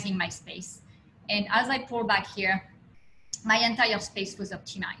optimizing my space. And as I pull back here, my entire space was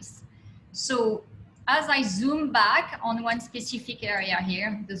optimized. So as I zoom back on one specific area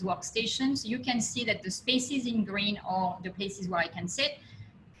here, those workstations, you can see that the spaces in green are the places where I can sit,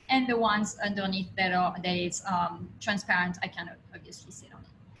 and the ones underneath that is transparent, I cannot obviously sit on it.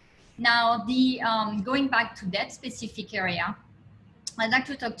 Now, going back to that specific area, I'd like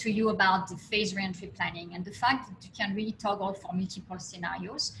to talk to you about the phase reentry planning and the fact that you can really toggle for multiple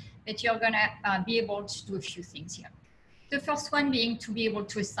scenarios, that you're going to be able to do a few things here. The first one being to be able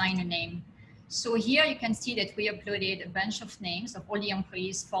to assign a name. So here you can see that we uploaded a bunch of names of all the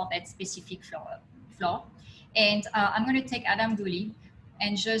employees for that specific floor. And I'm going to take Adam Dooley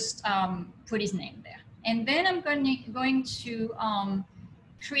and just put his name there. And then I'm going to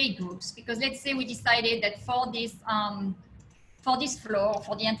create groups, because let's say we decided that for this floor,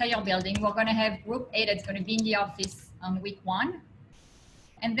 for the entire building, we're going to have group A that's going to be in the office on week 1.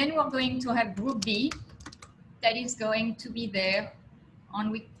 And then we're going to have group B that is going to be there on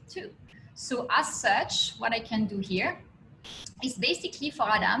week 2. So as such, what I can do here is basically for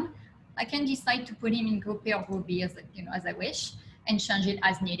Adam, I can decide to put him in group A or group B as I wish, and change it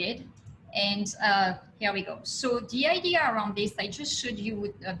as needed. And here we go. So the idea around this, I just showed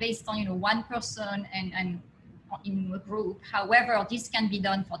you based on one person and in a group. However, this can be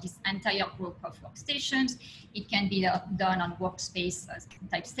done for this entire group of workstations. It can be done on workspace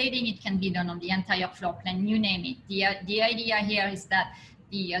type setting. It can be done on the entire floor plan, you name it. The idea here is that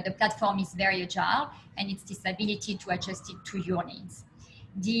the platform is very agile, and it's this ability to adjust it to your needs.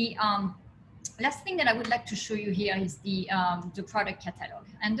 The last thing that I would like to show you here is the product catalog,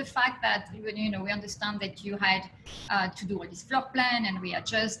 and the fact that we understand that you had to do all this floor plan and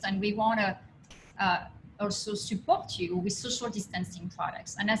readjust, and we want to also support you with social distancing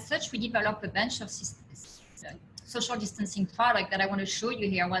products. And as such, we develop a bunch of social distancing product that I want to show you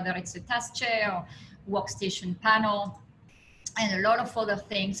here, whether it's a task chair or workstation panel, and a lot of other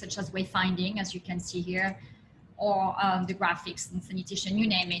things such as wayfinding, as you can see here, or the graphics and sanitation, you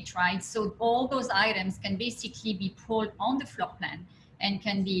name it, right? So all those items can basically be pulled on the floor plan and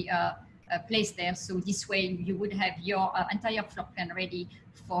can be placed there. So this way you would have your entire floor plan ready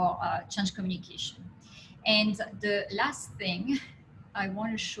for change communication. And the last thing I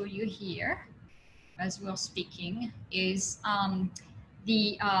want to show you here, as we're speaking, is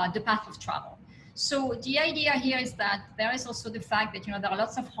the path of travel. So the idea here is that there is also the fact that there are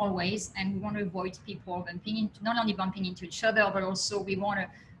lots of hallways, and we want to avoid people not only bumping into each other, but also we want to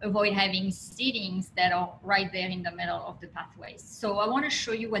avoid having seatings that are right there in the middle of the pathways. So I want to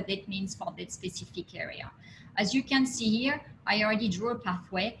show you what that means for that specific area. As you can see here, I already drew a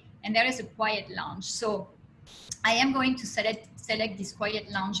pathway, and there is a quiet lounge. So I am going to select this quiet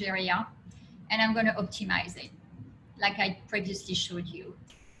lounge area, and I'm going to optimize it like I previously showed you.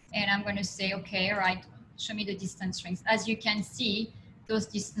 And I'm going to say, okay, right, show me the distance rings. As you can see, those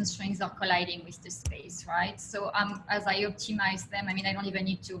distance rings are colliding with the space, right? So as I optimize them, I don't even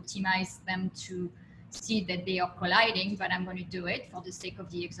need to optimize them to see that they are colliding, but I'm going to do it for the sake of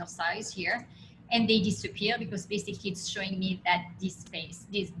the exercise here. And they disappear because basically it's showing me that these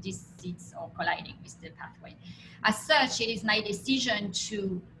seats are colliding with the pathway. As such, it is my decision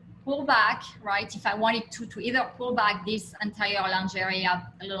to pull back, right? If I wanted to either pull back this entire lounge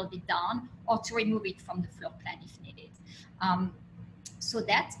area a little bit down, or to remove it from the floor plan if needed. So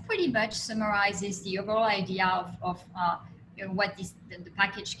that pretty much summarizes the overall idea of what the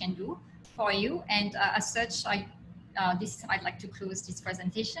package can do for you. And as such, I'd like to close this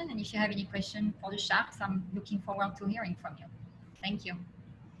presentation. And if you have any question for the Sharks, I'm looking forward to hearing from you. Thank you.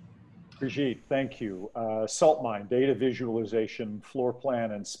 Brigitte, thank you. Saltmine, data visualization, floor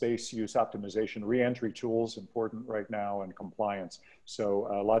plan and space use optimization, reentry tools, important right now, and compliance. So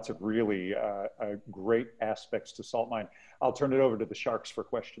lots of really great aspects to Saltmine. I'll turn it over to the Sharks for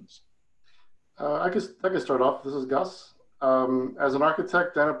questions. I could start off. This is Gus. As an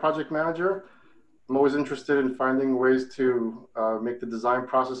architect and a project manager, I'm always interested in finding ways to make the design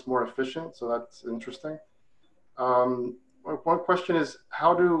process more efficient. So that's interesting. One question is,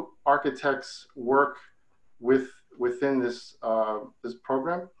 how do architects work within this this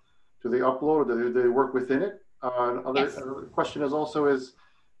program? Do they upload, or do they work within it? Another question is also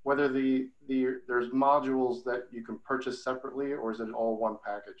whether there's modules that you can purchase separately, or is it all one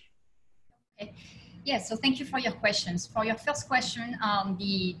package? Okay. Yes, so thank you for your questions. For your first question,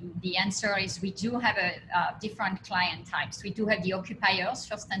 the answer is we do have different client types. We do have the occupiers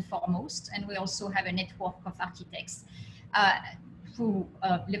first and foremost, and we also have a network of architects who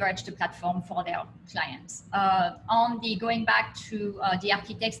leverage the platform for their clients. Going back to the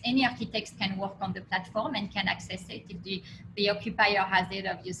architects, any architects can work on the platform and can access it. If the occupier has it,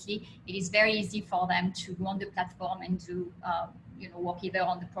 obviously, it is very easy for them to go on the platform and do work either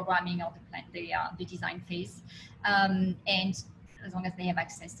on the programming or the design phase, and as long as they have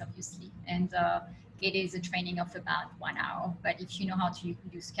access, obviously. And it is a training of about 1 hour, but if you know how to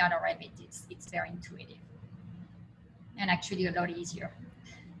use CAD or Revit, it's very intuitive and actually a lot easier.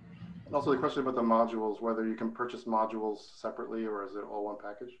 And also the question about the modules, whether you can purchase modules separately or is it all one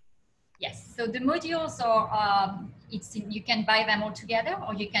package? Yes, so the modules are, you can buy them all together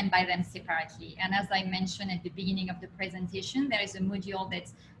or you can buy them separately. And as I mentioned at the beginning of the presentation, there is a module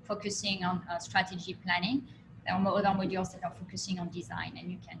that's focusing on strategy planning. There are other modules that are focusing on design,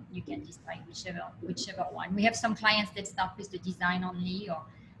 and you can decide whichever one. We have some clients that start with the design only or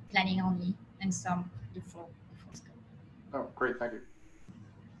planning only, and some the full scope. Oh, great, thank you.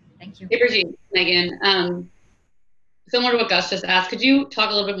 Thank you. Hey, Brigitte, Meagan. Similar to what Gus just asked, could you talk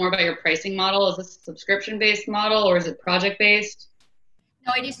a little bit more about your pricing model? Is this a subscription-based model or is it project-based?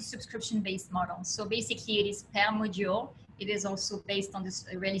 No, it is a subscription-based model. So basically it is per module. It is also based on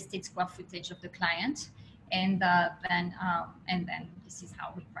the real estate square footage of the client. And then this is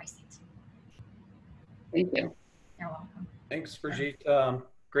how we price it. Thank you. You're welcome. Thanks, Brigitte.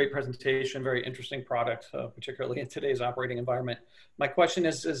 Great presentation, very interesting product, particularly in today's operating environment. My question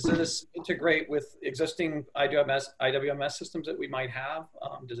is, does this integrate with existing IWMS systems that we might have?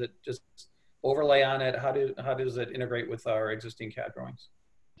 Does it just overlay on it? How does it integrate with our existing CAD drawings?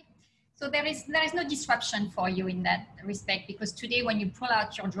 So there is no disruption for you in that respect, because today when you pull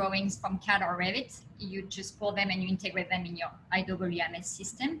out your drawings from CAD or Revit, you just pull them and you integrate them in your IWMS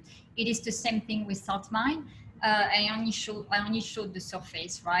system. It is the same thing with Saltmine. I only showed the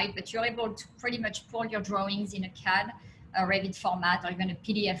surface, right? But you're able to pretty much pull your drawings in a CAD, a Revit format, or even a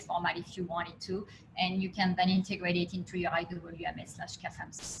PDF format if you wanted to, and you can then integrate it into your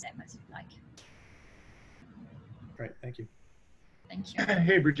IWMS/CAFM system as you like. Great, thank you. Thank you.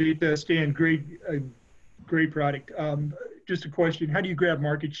 Hey, Brigitte, Stan, great product. Just a question, how do you grab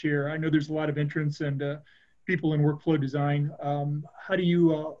market share? I know there's a lot of entrants and people in workflow design. How do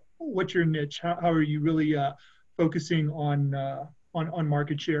you, what's your niche? How are you really focusing on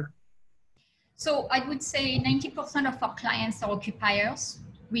market share? So I would say 90% of our clients are occupiers.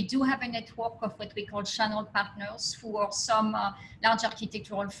 We do have a network of what we call channel partners, who are some large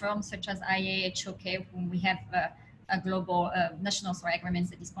architectural firms such as IA, HOK, whom we have a global national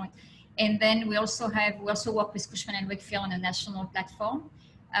agreements at this point. And then we also work with Cushman & Wakefield on a national platform.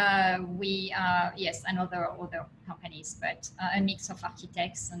 Yes, and other companies, but a mix of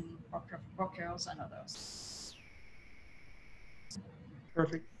architects and brokers and others.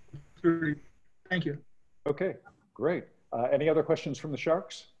 Perfect. Thank you. Okay, great. Any other questions from the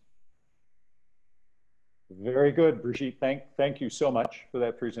Sharks? Very good, Brigitte. Thank you so much for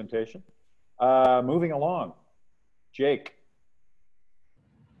that presentation. Moving along, Jake.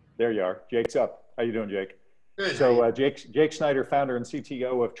 There you are. Jake's up. How you doing, Jake? Good. So Jake Snyder, founder and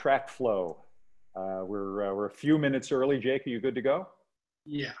CTO of TracFlo. We're a few minutes early. Jake, are you good to go?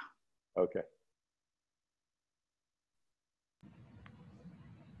 Yeah. Okay.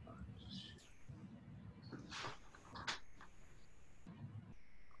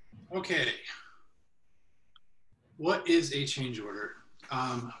 Okay. What is a change order?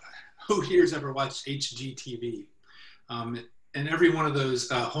 Who here's ever watched HGTV? And every one of those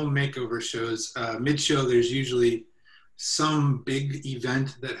home makeover shows, mid-show, there's usually some big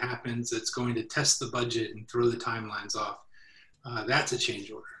event that happens that's going to test the budget and throw the timelines off. That's a change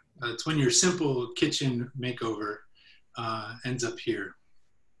order. It's when your simple kitchen makeover ends up here,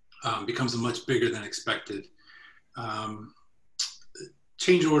 becomes much bigger than expected.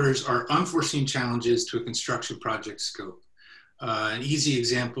 Change orders are unforeseen challenges to a construction project scope. An easy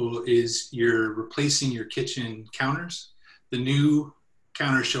example is you're replacing your kitchen counters. The new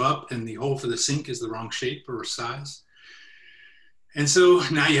counters show up and the hole for the sink is the wrong shape or size. And so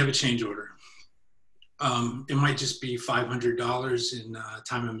now you have a change order. It might just be $500 in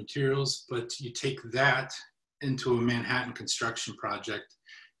time and materials, but you take that into a Manhattan construction project,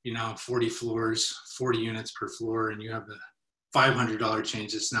 40 floors, 40 units per floor, and you have the $500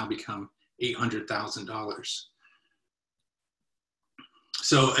 change that's now become $800,000.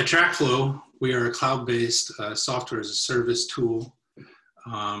 So at TracFlo, we are a cloud-based software as a service tool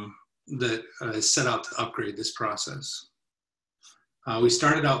that is set out to upgrade this process. We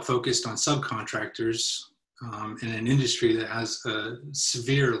started out focused on subcontractors in an industry that has a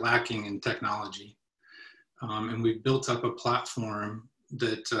severe lacking in technology. And we've built up a platform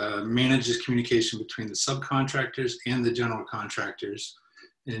that manages communication between the subcontractors and the general contractors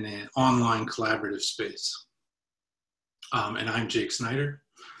in an online collaborative space. And I'm Jake Snyder,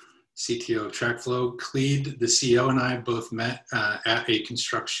 CTO of TracFlo. Cleed, the CEO, and I both met at a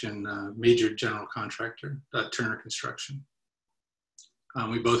construction major general contractor, Turner Construction.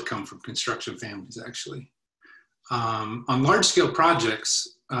 We both come from construction families, actually. On large scale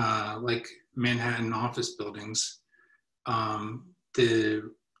projects, like Manhattan office buildings, the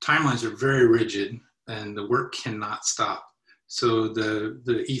timelines are very rigid and the work cannot stop. So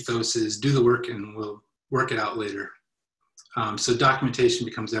the ethos is do the work and we'll work it out later. So documentation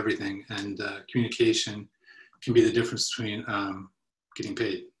becomes everything, and communication can be the difference between getting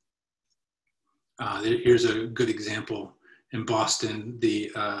paid. Here's a good example. In Boston,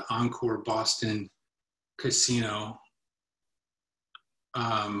 the Encore Boston Casino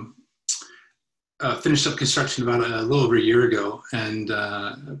finished up construction about a little over a year ago, and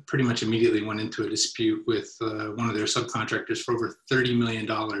pretty much immediately went into a dispute with one of their subcontractors for over $30 million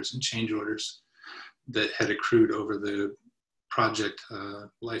in change orders that had accrued over the project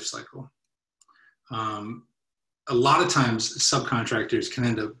life cycle. A lot of times subcontractors can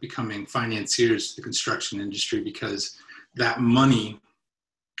end up becoming financiers of the construction industry because that money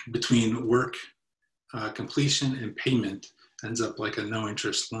between work completion and payment ends up like a no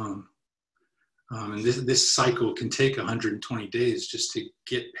interest loan. And this cycle can take 120 days just to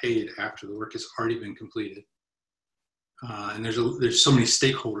get paid after the work has already been completed. And there's so many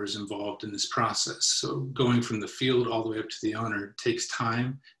stakeholders involved in this process. So going from the field all the way up to the owner takes time,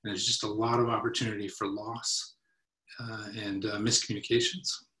 and there's just a lot of opportunity for loss and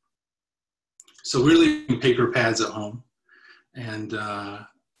miscommunications. So we're leaving paper pads at home, and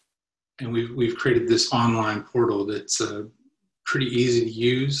we've created this online portal that's pretty easy to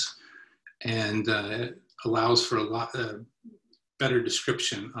use and allows for a lot better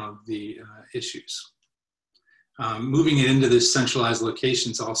description of the issues. Moving it into this centralized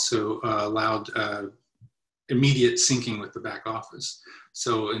locations also allowed immediate syncing with the back office.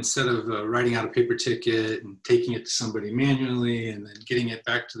 So instead of writing out a paper ticket and taking it to somebody manually and then getting it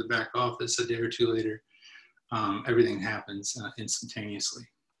back to the back office a day or two later, everything happens instantaneously.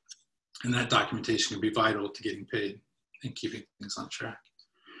 And that documentation can be vital to getting paid and keeping things on track.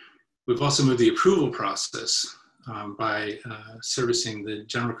 We've also moved the approval process by servicing the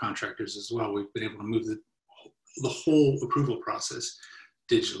general contractors as well. We've been able to move the whole approval process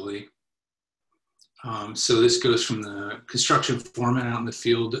digitally. So this goes from the construction foreman out in the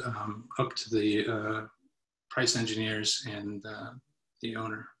field up to the price engineers and the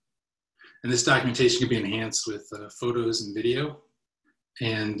owner. And this documentation can be enhanced with photos and video,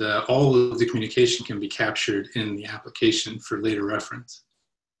 and all of the communication can be captured in the application for later reference.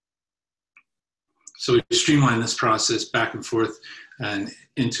 So we streamline this process back and forth and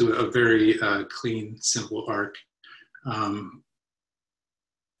into a very clean, simple arc.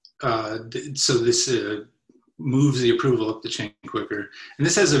 So this moves the approval up the chain quicker. And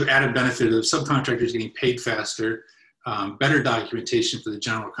this has an added benefit of subcontractors getting paid faster, better documentation for the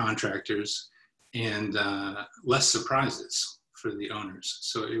general contractors, and less surprises for the owners.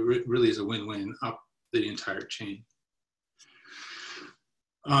 So it really is a win-win up the entire chain.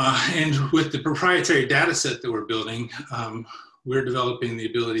 And with the proprietary data set that we're building, we're developing the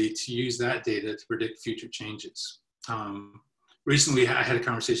ability to use that data to predict future changes. Recently, I had a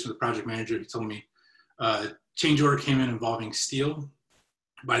conversation with a project manager who told me change order came in involving steel.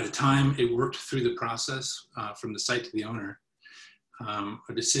 By the time it worked through the process from the site to the owner,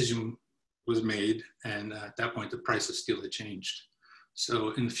 a decision was made, and at that point, the price of steel had changed.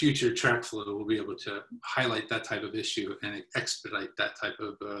 So in the future, TracFlo will be able to highlight that type of issue and expedite that type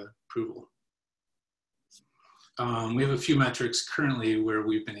of approval. We have a few metrics currently where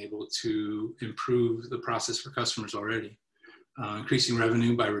we've been able to improve the process for customers already. Increasing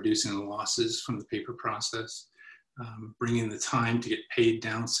revenue by reducing the losses from the paper process, bringing the time to get paid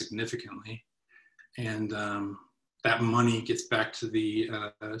down significantly, and that money gets back to the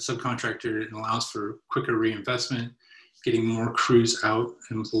subcontractor and allows for quicker reinvestment getting more crews out,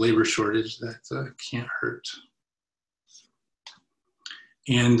 and with the labor shortage, that can't hurt.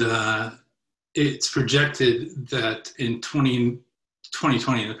 And it's projected that in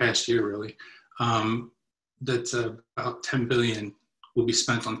 2020, in the past year really, that about 10 billion will be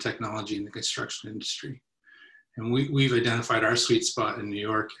spent on technology in the construction industry. And we've identified our sweet spot in New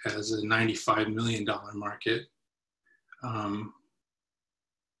York as a $95 million market.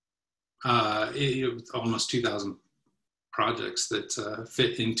 Almost 2,000 projects that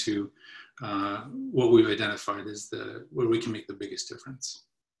fit into what we've identified as where we can make the biggest difference.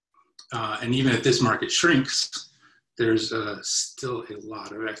 And even if this market shrinks, there's still a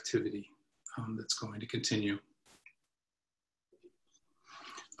lot of activity that's going to continue.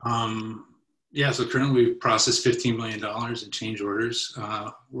 Yeah, so currently we've processed $15 million in change orders.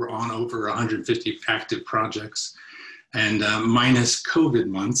 We're on over 150 active projects. And minus COVID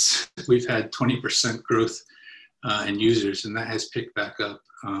months, we've had 20% growth in users, and that has picked back up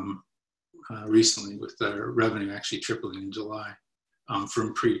recently, with our revenue actually tripling in July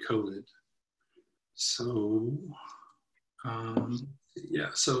from pre-COVID. So, yeah,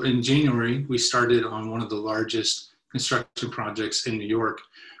 so in January, we started on one of the largest construction projects in New York,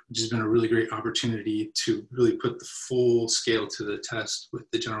 which has been a really great opportunity to really put the full scale to the test with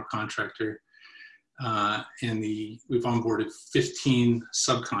the general contractor. We've onboarded 15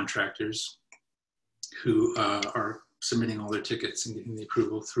 subcontractors who are submitting all their tickets and getting the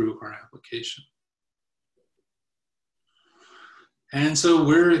approval through our application. And so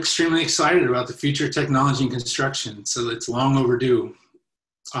we're extremely excited about the future of technology in construction. So it's long overdue.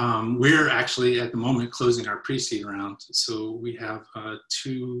 We're actually at the moment closing our pre-seed round. So we have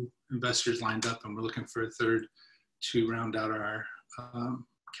 2 investors lined up, and we're looking for a third to round out our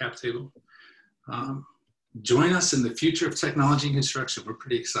cap table. Join us in the future of technology and construction. We're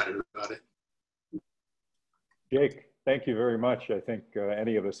pretty excited about it. Jake, thank you very much. I think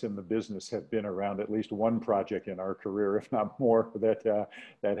any of us in the business have been around at least one project in our career, if not more, that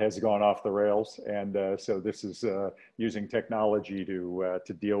has gone off the rails. And so this is using technology to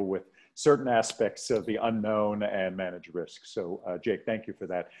deal with certain aspects of the unknown and manage risk. So Jake, thank you for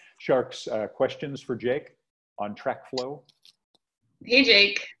that. Sharks, questions for Jake on TracFlo? Hey,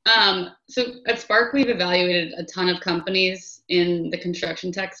 Jake. So at Spark, we've evaluated a ton of companies in the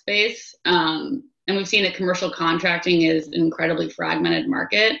construction tech space. And we've seen that commercial contracting is an incredibly fragmented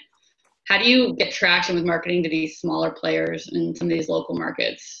market. How do you get traction with marketing to these smaller players in some of these local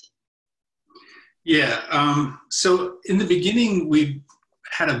markets? Yeah, so in the beginning, we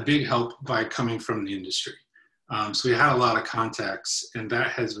had a big help by coming from the industry. So we had a lot of contacts, and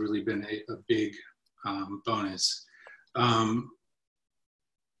that has really been a big bonus.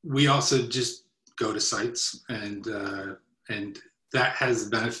 We also just go to sites, and that has the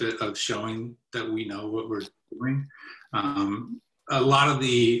benefit of showing that we know what we're doing. A lot of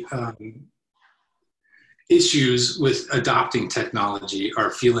the issues with adopting technology are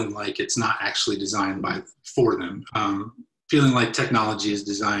feeling like it's not actually designed for them, feeling like technology is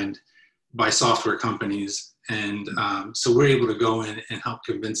designed by software companies. And so we're able to go in and help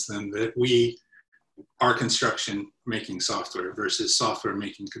convince them that we are construction making software versus software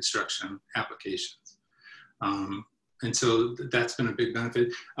making construction applications. And so that's been a big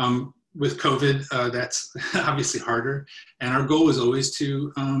benefit. With COVID, that's obviously harder. And our goal is always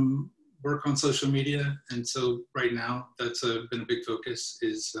to work on social media. And so right now, that's been a big focus,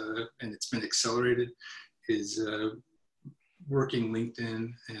 and it's been accelerated, is working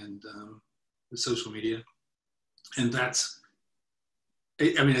LinkedIn and social media. And that's,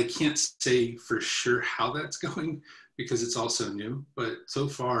 I mean, I can't say for sure how that's going because it's also new, but so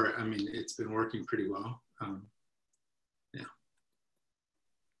far, I mean, it's been working pretty well. Yeah.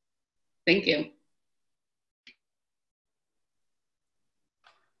 Thank you.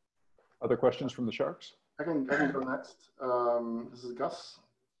 Other questions from the Sharks? I can go next. This is Gus.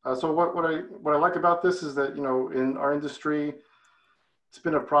 So what I like about this is that, you know, in our industry, it's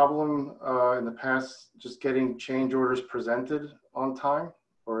been a problem in the past just getting change orders presented on time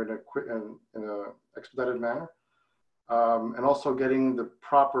or in a expedited manner, and also getting the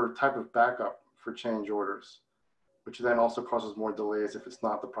proper type of backup for change orders, which then also causes more delays if it's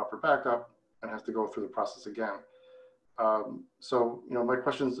not the proper backup and has to go through the process again. So, you know,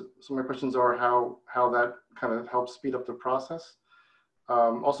 some of my questions are how that kind of helps speed up the process.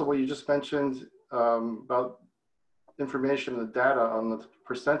 Also, what you just mentioned about information and data on the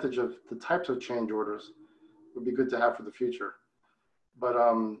percentage of the types of change orders would be good to have for the future. But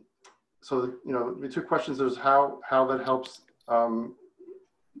so, you know, the two questions is how that helps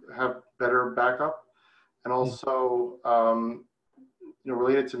have better backup, and also, you know,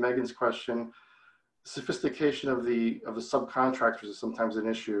 related to Megan's question, sophistication of the subcontractors is sometimes an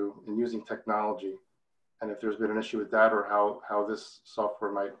issue in using technology, and if there's been an issue with that, or how this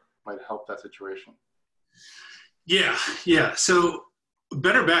software might help that situation. Yeah. So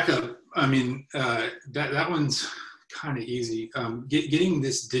better backup. I mean, that one's kind of easy. Getting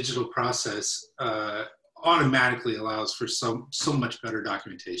this digital process automatically allows for so much better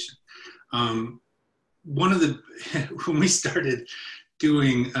documentation. One of the when we started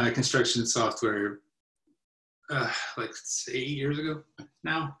doing construction software, like 8 years ago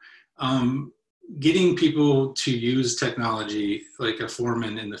now, getting people to use technology, like a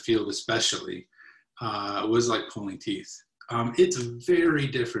foreman in the field especially, was like pulling teeth. It's very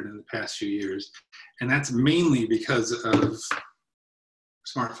different in the past few years, and that's mainly because of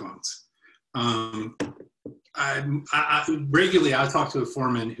smartphones. Regularly, I'll talk to a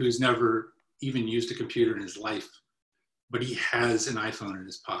foreman who's never even used a computer in his life, but he has an iPhone in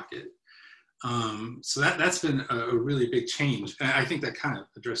his pocket. So that's been a really big change. And I think that kind of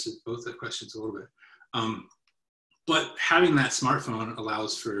addresses both the questions a little bit. But having that smartphone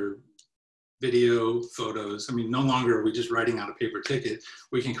allows for video, photos. I mean, no longer are we just writing out a paper ticket.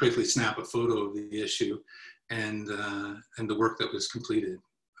 We can quickly snap a photo of the issue and the work that was completed.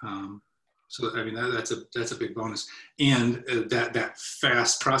 So I mean, that's a big bonus. And that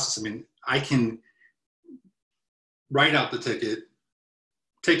fast process. I mean, I can write out the ticket,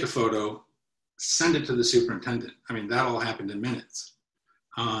 take a photo, send it to the superintendent. I mean, that all happened in minutes,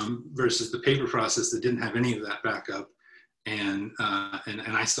 versus the paper process that didn't have any of that backup. And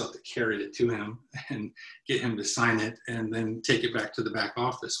I still have to carry it to him and get him to sign it and then take it back to the back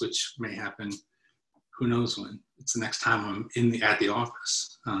office, which may happen, who knows when. It's the next time I'm at the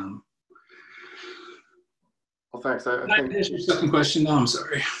office. Well, thanks. I think your second question. No, I'm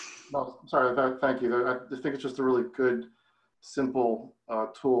sorry. No, I'm sorry. Thank you. I think it's just a really good, simple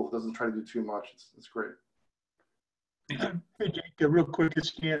tool. It doesn't try to do too much. It's great. Hey, Jake, real quick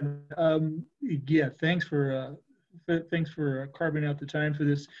again. Yeah, thanks for carving out the time for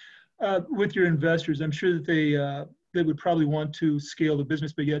this. With your investors, I'm sure that they would probably want to scale the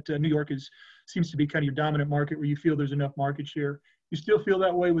business, but yet New York seems to be kind of your dominant market where you feel there's enough market share. You still feel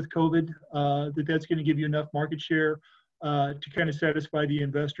that way with COVID, that's going to give you enough market share to kind of satisfy the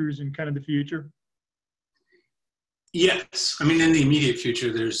investors in kind of the future? Yes. I mean, in the immediate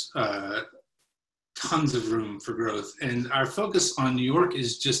future, there's tons of room for growth. And our focus on New York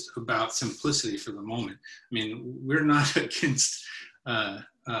is just about simplicity for the moment. I mean, we're not against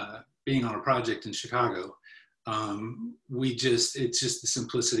being on a project in Chicago. It's just the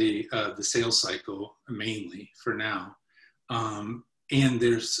simplicity of the sales cycle mainly for now. And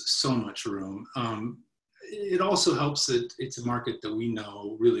there's so much room. It also helps that it's a market that we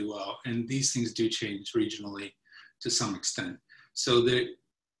know really well, and these things do change regionally to some extent. So that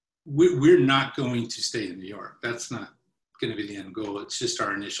we're not going to stay in New York. That's not going to be the end goal. It's just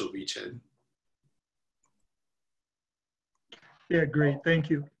our initial beachhead. Yeah, great. Thank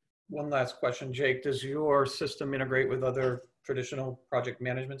you. One last question, Jake. Does your system integrate with other traditional project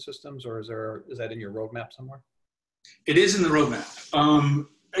management systems, or is that in your roadmap somewhere? It is in the roadmap.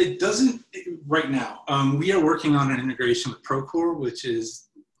 It doesn't right now. We are working on an integration with Procore, which is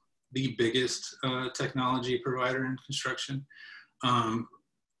the biggest technology provider in construction.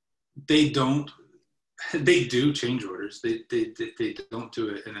 They do change orders. They don't do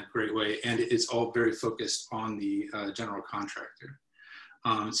it in a great way, and it's all very focused on the general contractor.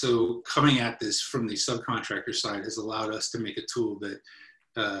 So coming at this from the subcontractor side has allowed us to make a tool that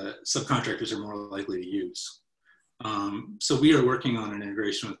subcontractors are more likely to use. So we are working on an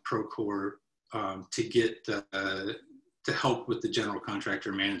integration with Procore to get to help with the general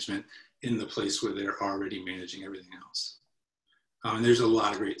contractor management in the place where they're already managing everything else. And there's a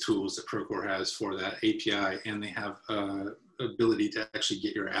lot of great tools that Procore has for that API, and they have ability to actually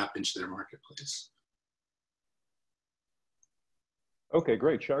get your app into their marketplace. Okay,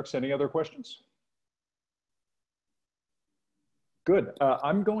 great. Sharks, any other questions? Good.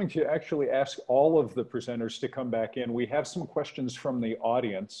 I'm going to actually ask all of the presenters to come back in. We have some questions from the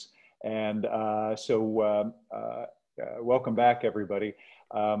audience, and welcome back, everybody.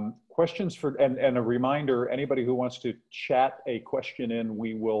 Questions for and a reminder: anybody who wants to chat a question in,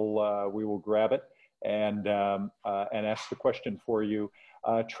 we will grab it and ask the question for you.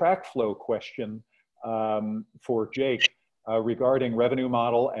 TracFlo question for Jake regarding revenue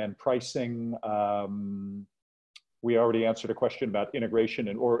model and pricing. We already answered a question about integration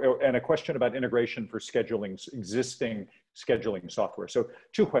and a question about integration for scheduling, existing scheduling software. So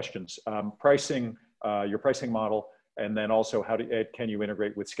 2 questions: pricing, your pricing model, and then also can you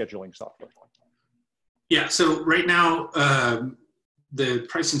integrate with scheduling software? Yeah. So right now, the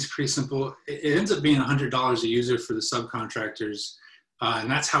pricing is pretty simple. It ends up being $100 a user for the subcontractors. And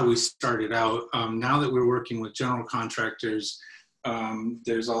that's how we started out. Now that we're working with general contractors,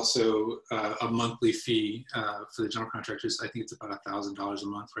 there's also a monthly fee for the general contractors. I think it's about $1,000 a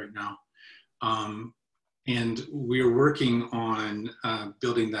month right now. And we're working on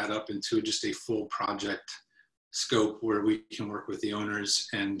building that up into just a full project scope where we can work with the owners,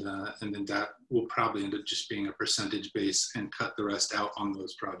 and then that will probably end up just being a percentage base and cut the rest out on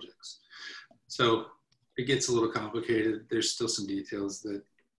those projects. So it gets a little complicated. There's still some details that,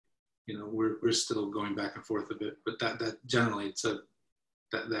 you know, we're still going back and forth a bit, but that generally it's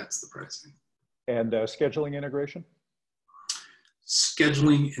that's the pricing. And scheduling integration?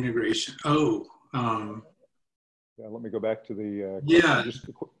 Scheduling integration. Oh, yeah, let me go back to the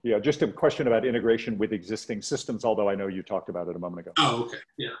yeah. Just a question about integration with existing systems, although I know you talked about it a moment ago. Oh, okay.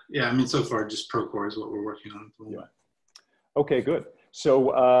 Yeah. I mean, so far just Procore is what we're working on at the moment. Yeah. Okay, good.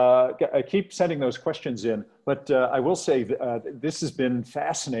 So I keep sending those questions in, but I will say this has been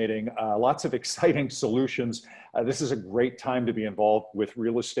fascinating. Lots of exciting solutions. This is a great time to be involved with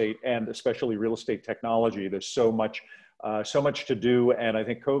real estate, and especially real estate technology. There's so much to do, and I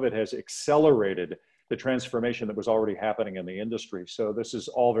think COVID has accelerated the transformation that was already happening in the industry. So this is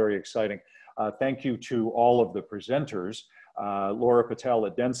all very exciting. Thank you to all of the presenters, Laura Patel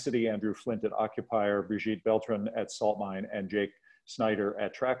at Density, Andrew Flint at Occupier, Brigitte Beltran at Saltmine, and Jake Snyder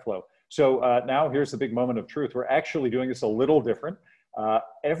at TracFlo. So now here's the big moment of truth. We're actually doing this a little different.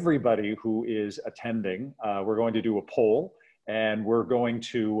 Everybody who is attending, we're going to do a poll, and we're going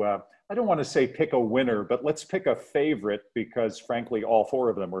to, I don't want to say pick a winner, but let's pick a favorite, because frankly, all four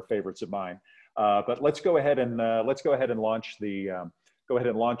of them were favorites of mine. But let's go ahead and launch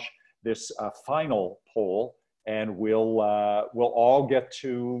this final poll, and we'll all get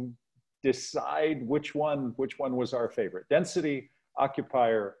to decide which one was our favorite. Density,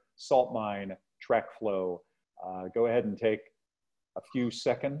 Occupier, Saltmine, TracFlo. Go ahead and take a few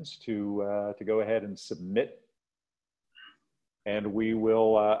seconds to go ahead and submit. And we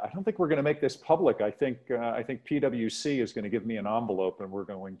will, I don't think we're going to make this public. I think PwC is going to give me an envelope, and we're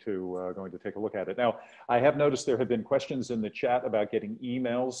going to take a look at it. Now, I have noticed there have been questions in the chat about getting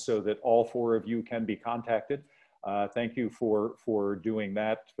emails so that all four of you can be contacted. Thank you for doing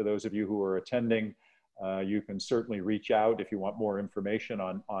that. For those of you who are attending, you can certainly reach out if you want more information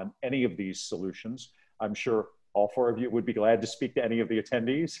on any of these solutions. I'm sure all four of you would be glad to speak to any of the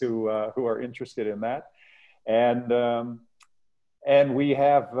attendees who are interested in that. And we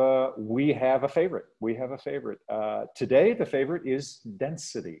have a favorite. We have a favorite. Today, the favorite is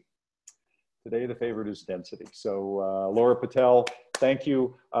Density. Today, the favorite is Density. So Laura Patel, thank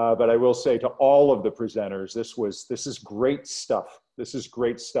you. But I will say to all of the presenters, this is great stuff. This is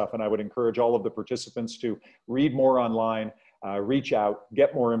great stuff. And I would encourage all of the participants to read more online, reach out,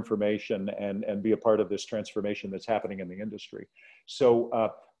 get more information, and be a part of this transformation that's happening in the industry.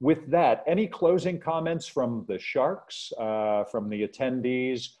 So with that, any closing comments from the Sharks, from the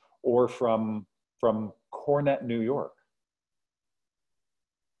attendees, or from Cornet, New York?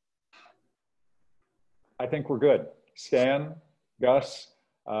 I think we're good. Stan, Gus,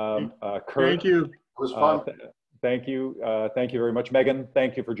 Kurt. Thank you. It was fun. Thank you. Thank you very much. Meagan,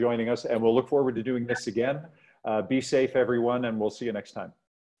 thank you for joining us. And we'll look forward to doing this again. Be safe, everyone, and we'll see you next time.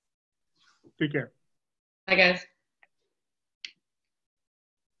 Take care. Bye, guys.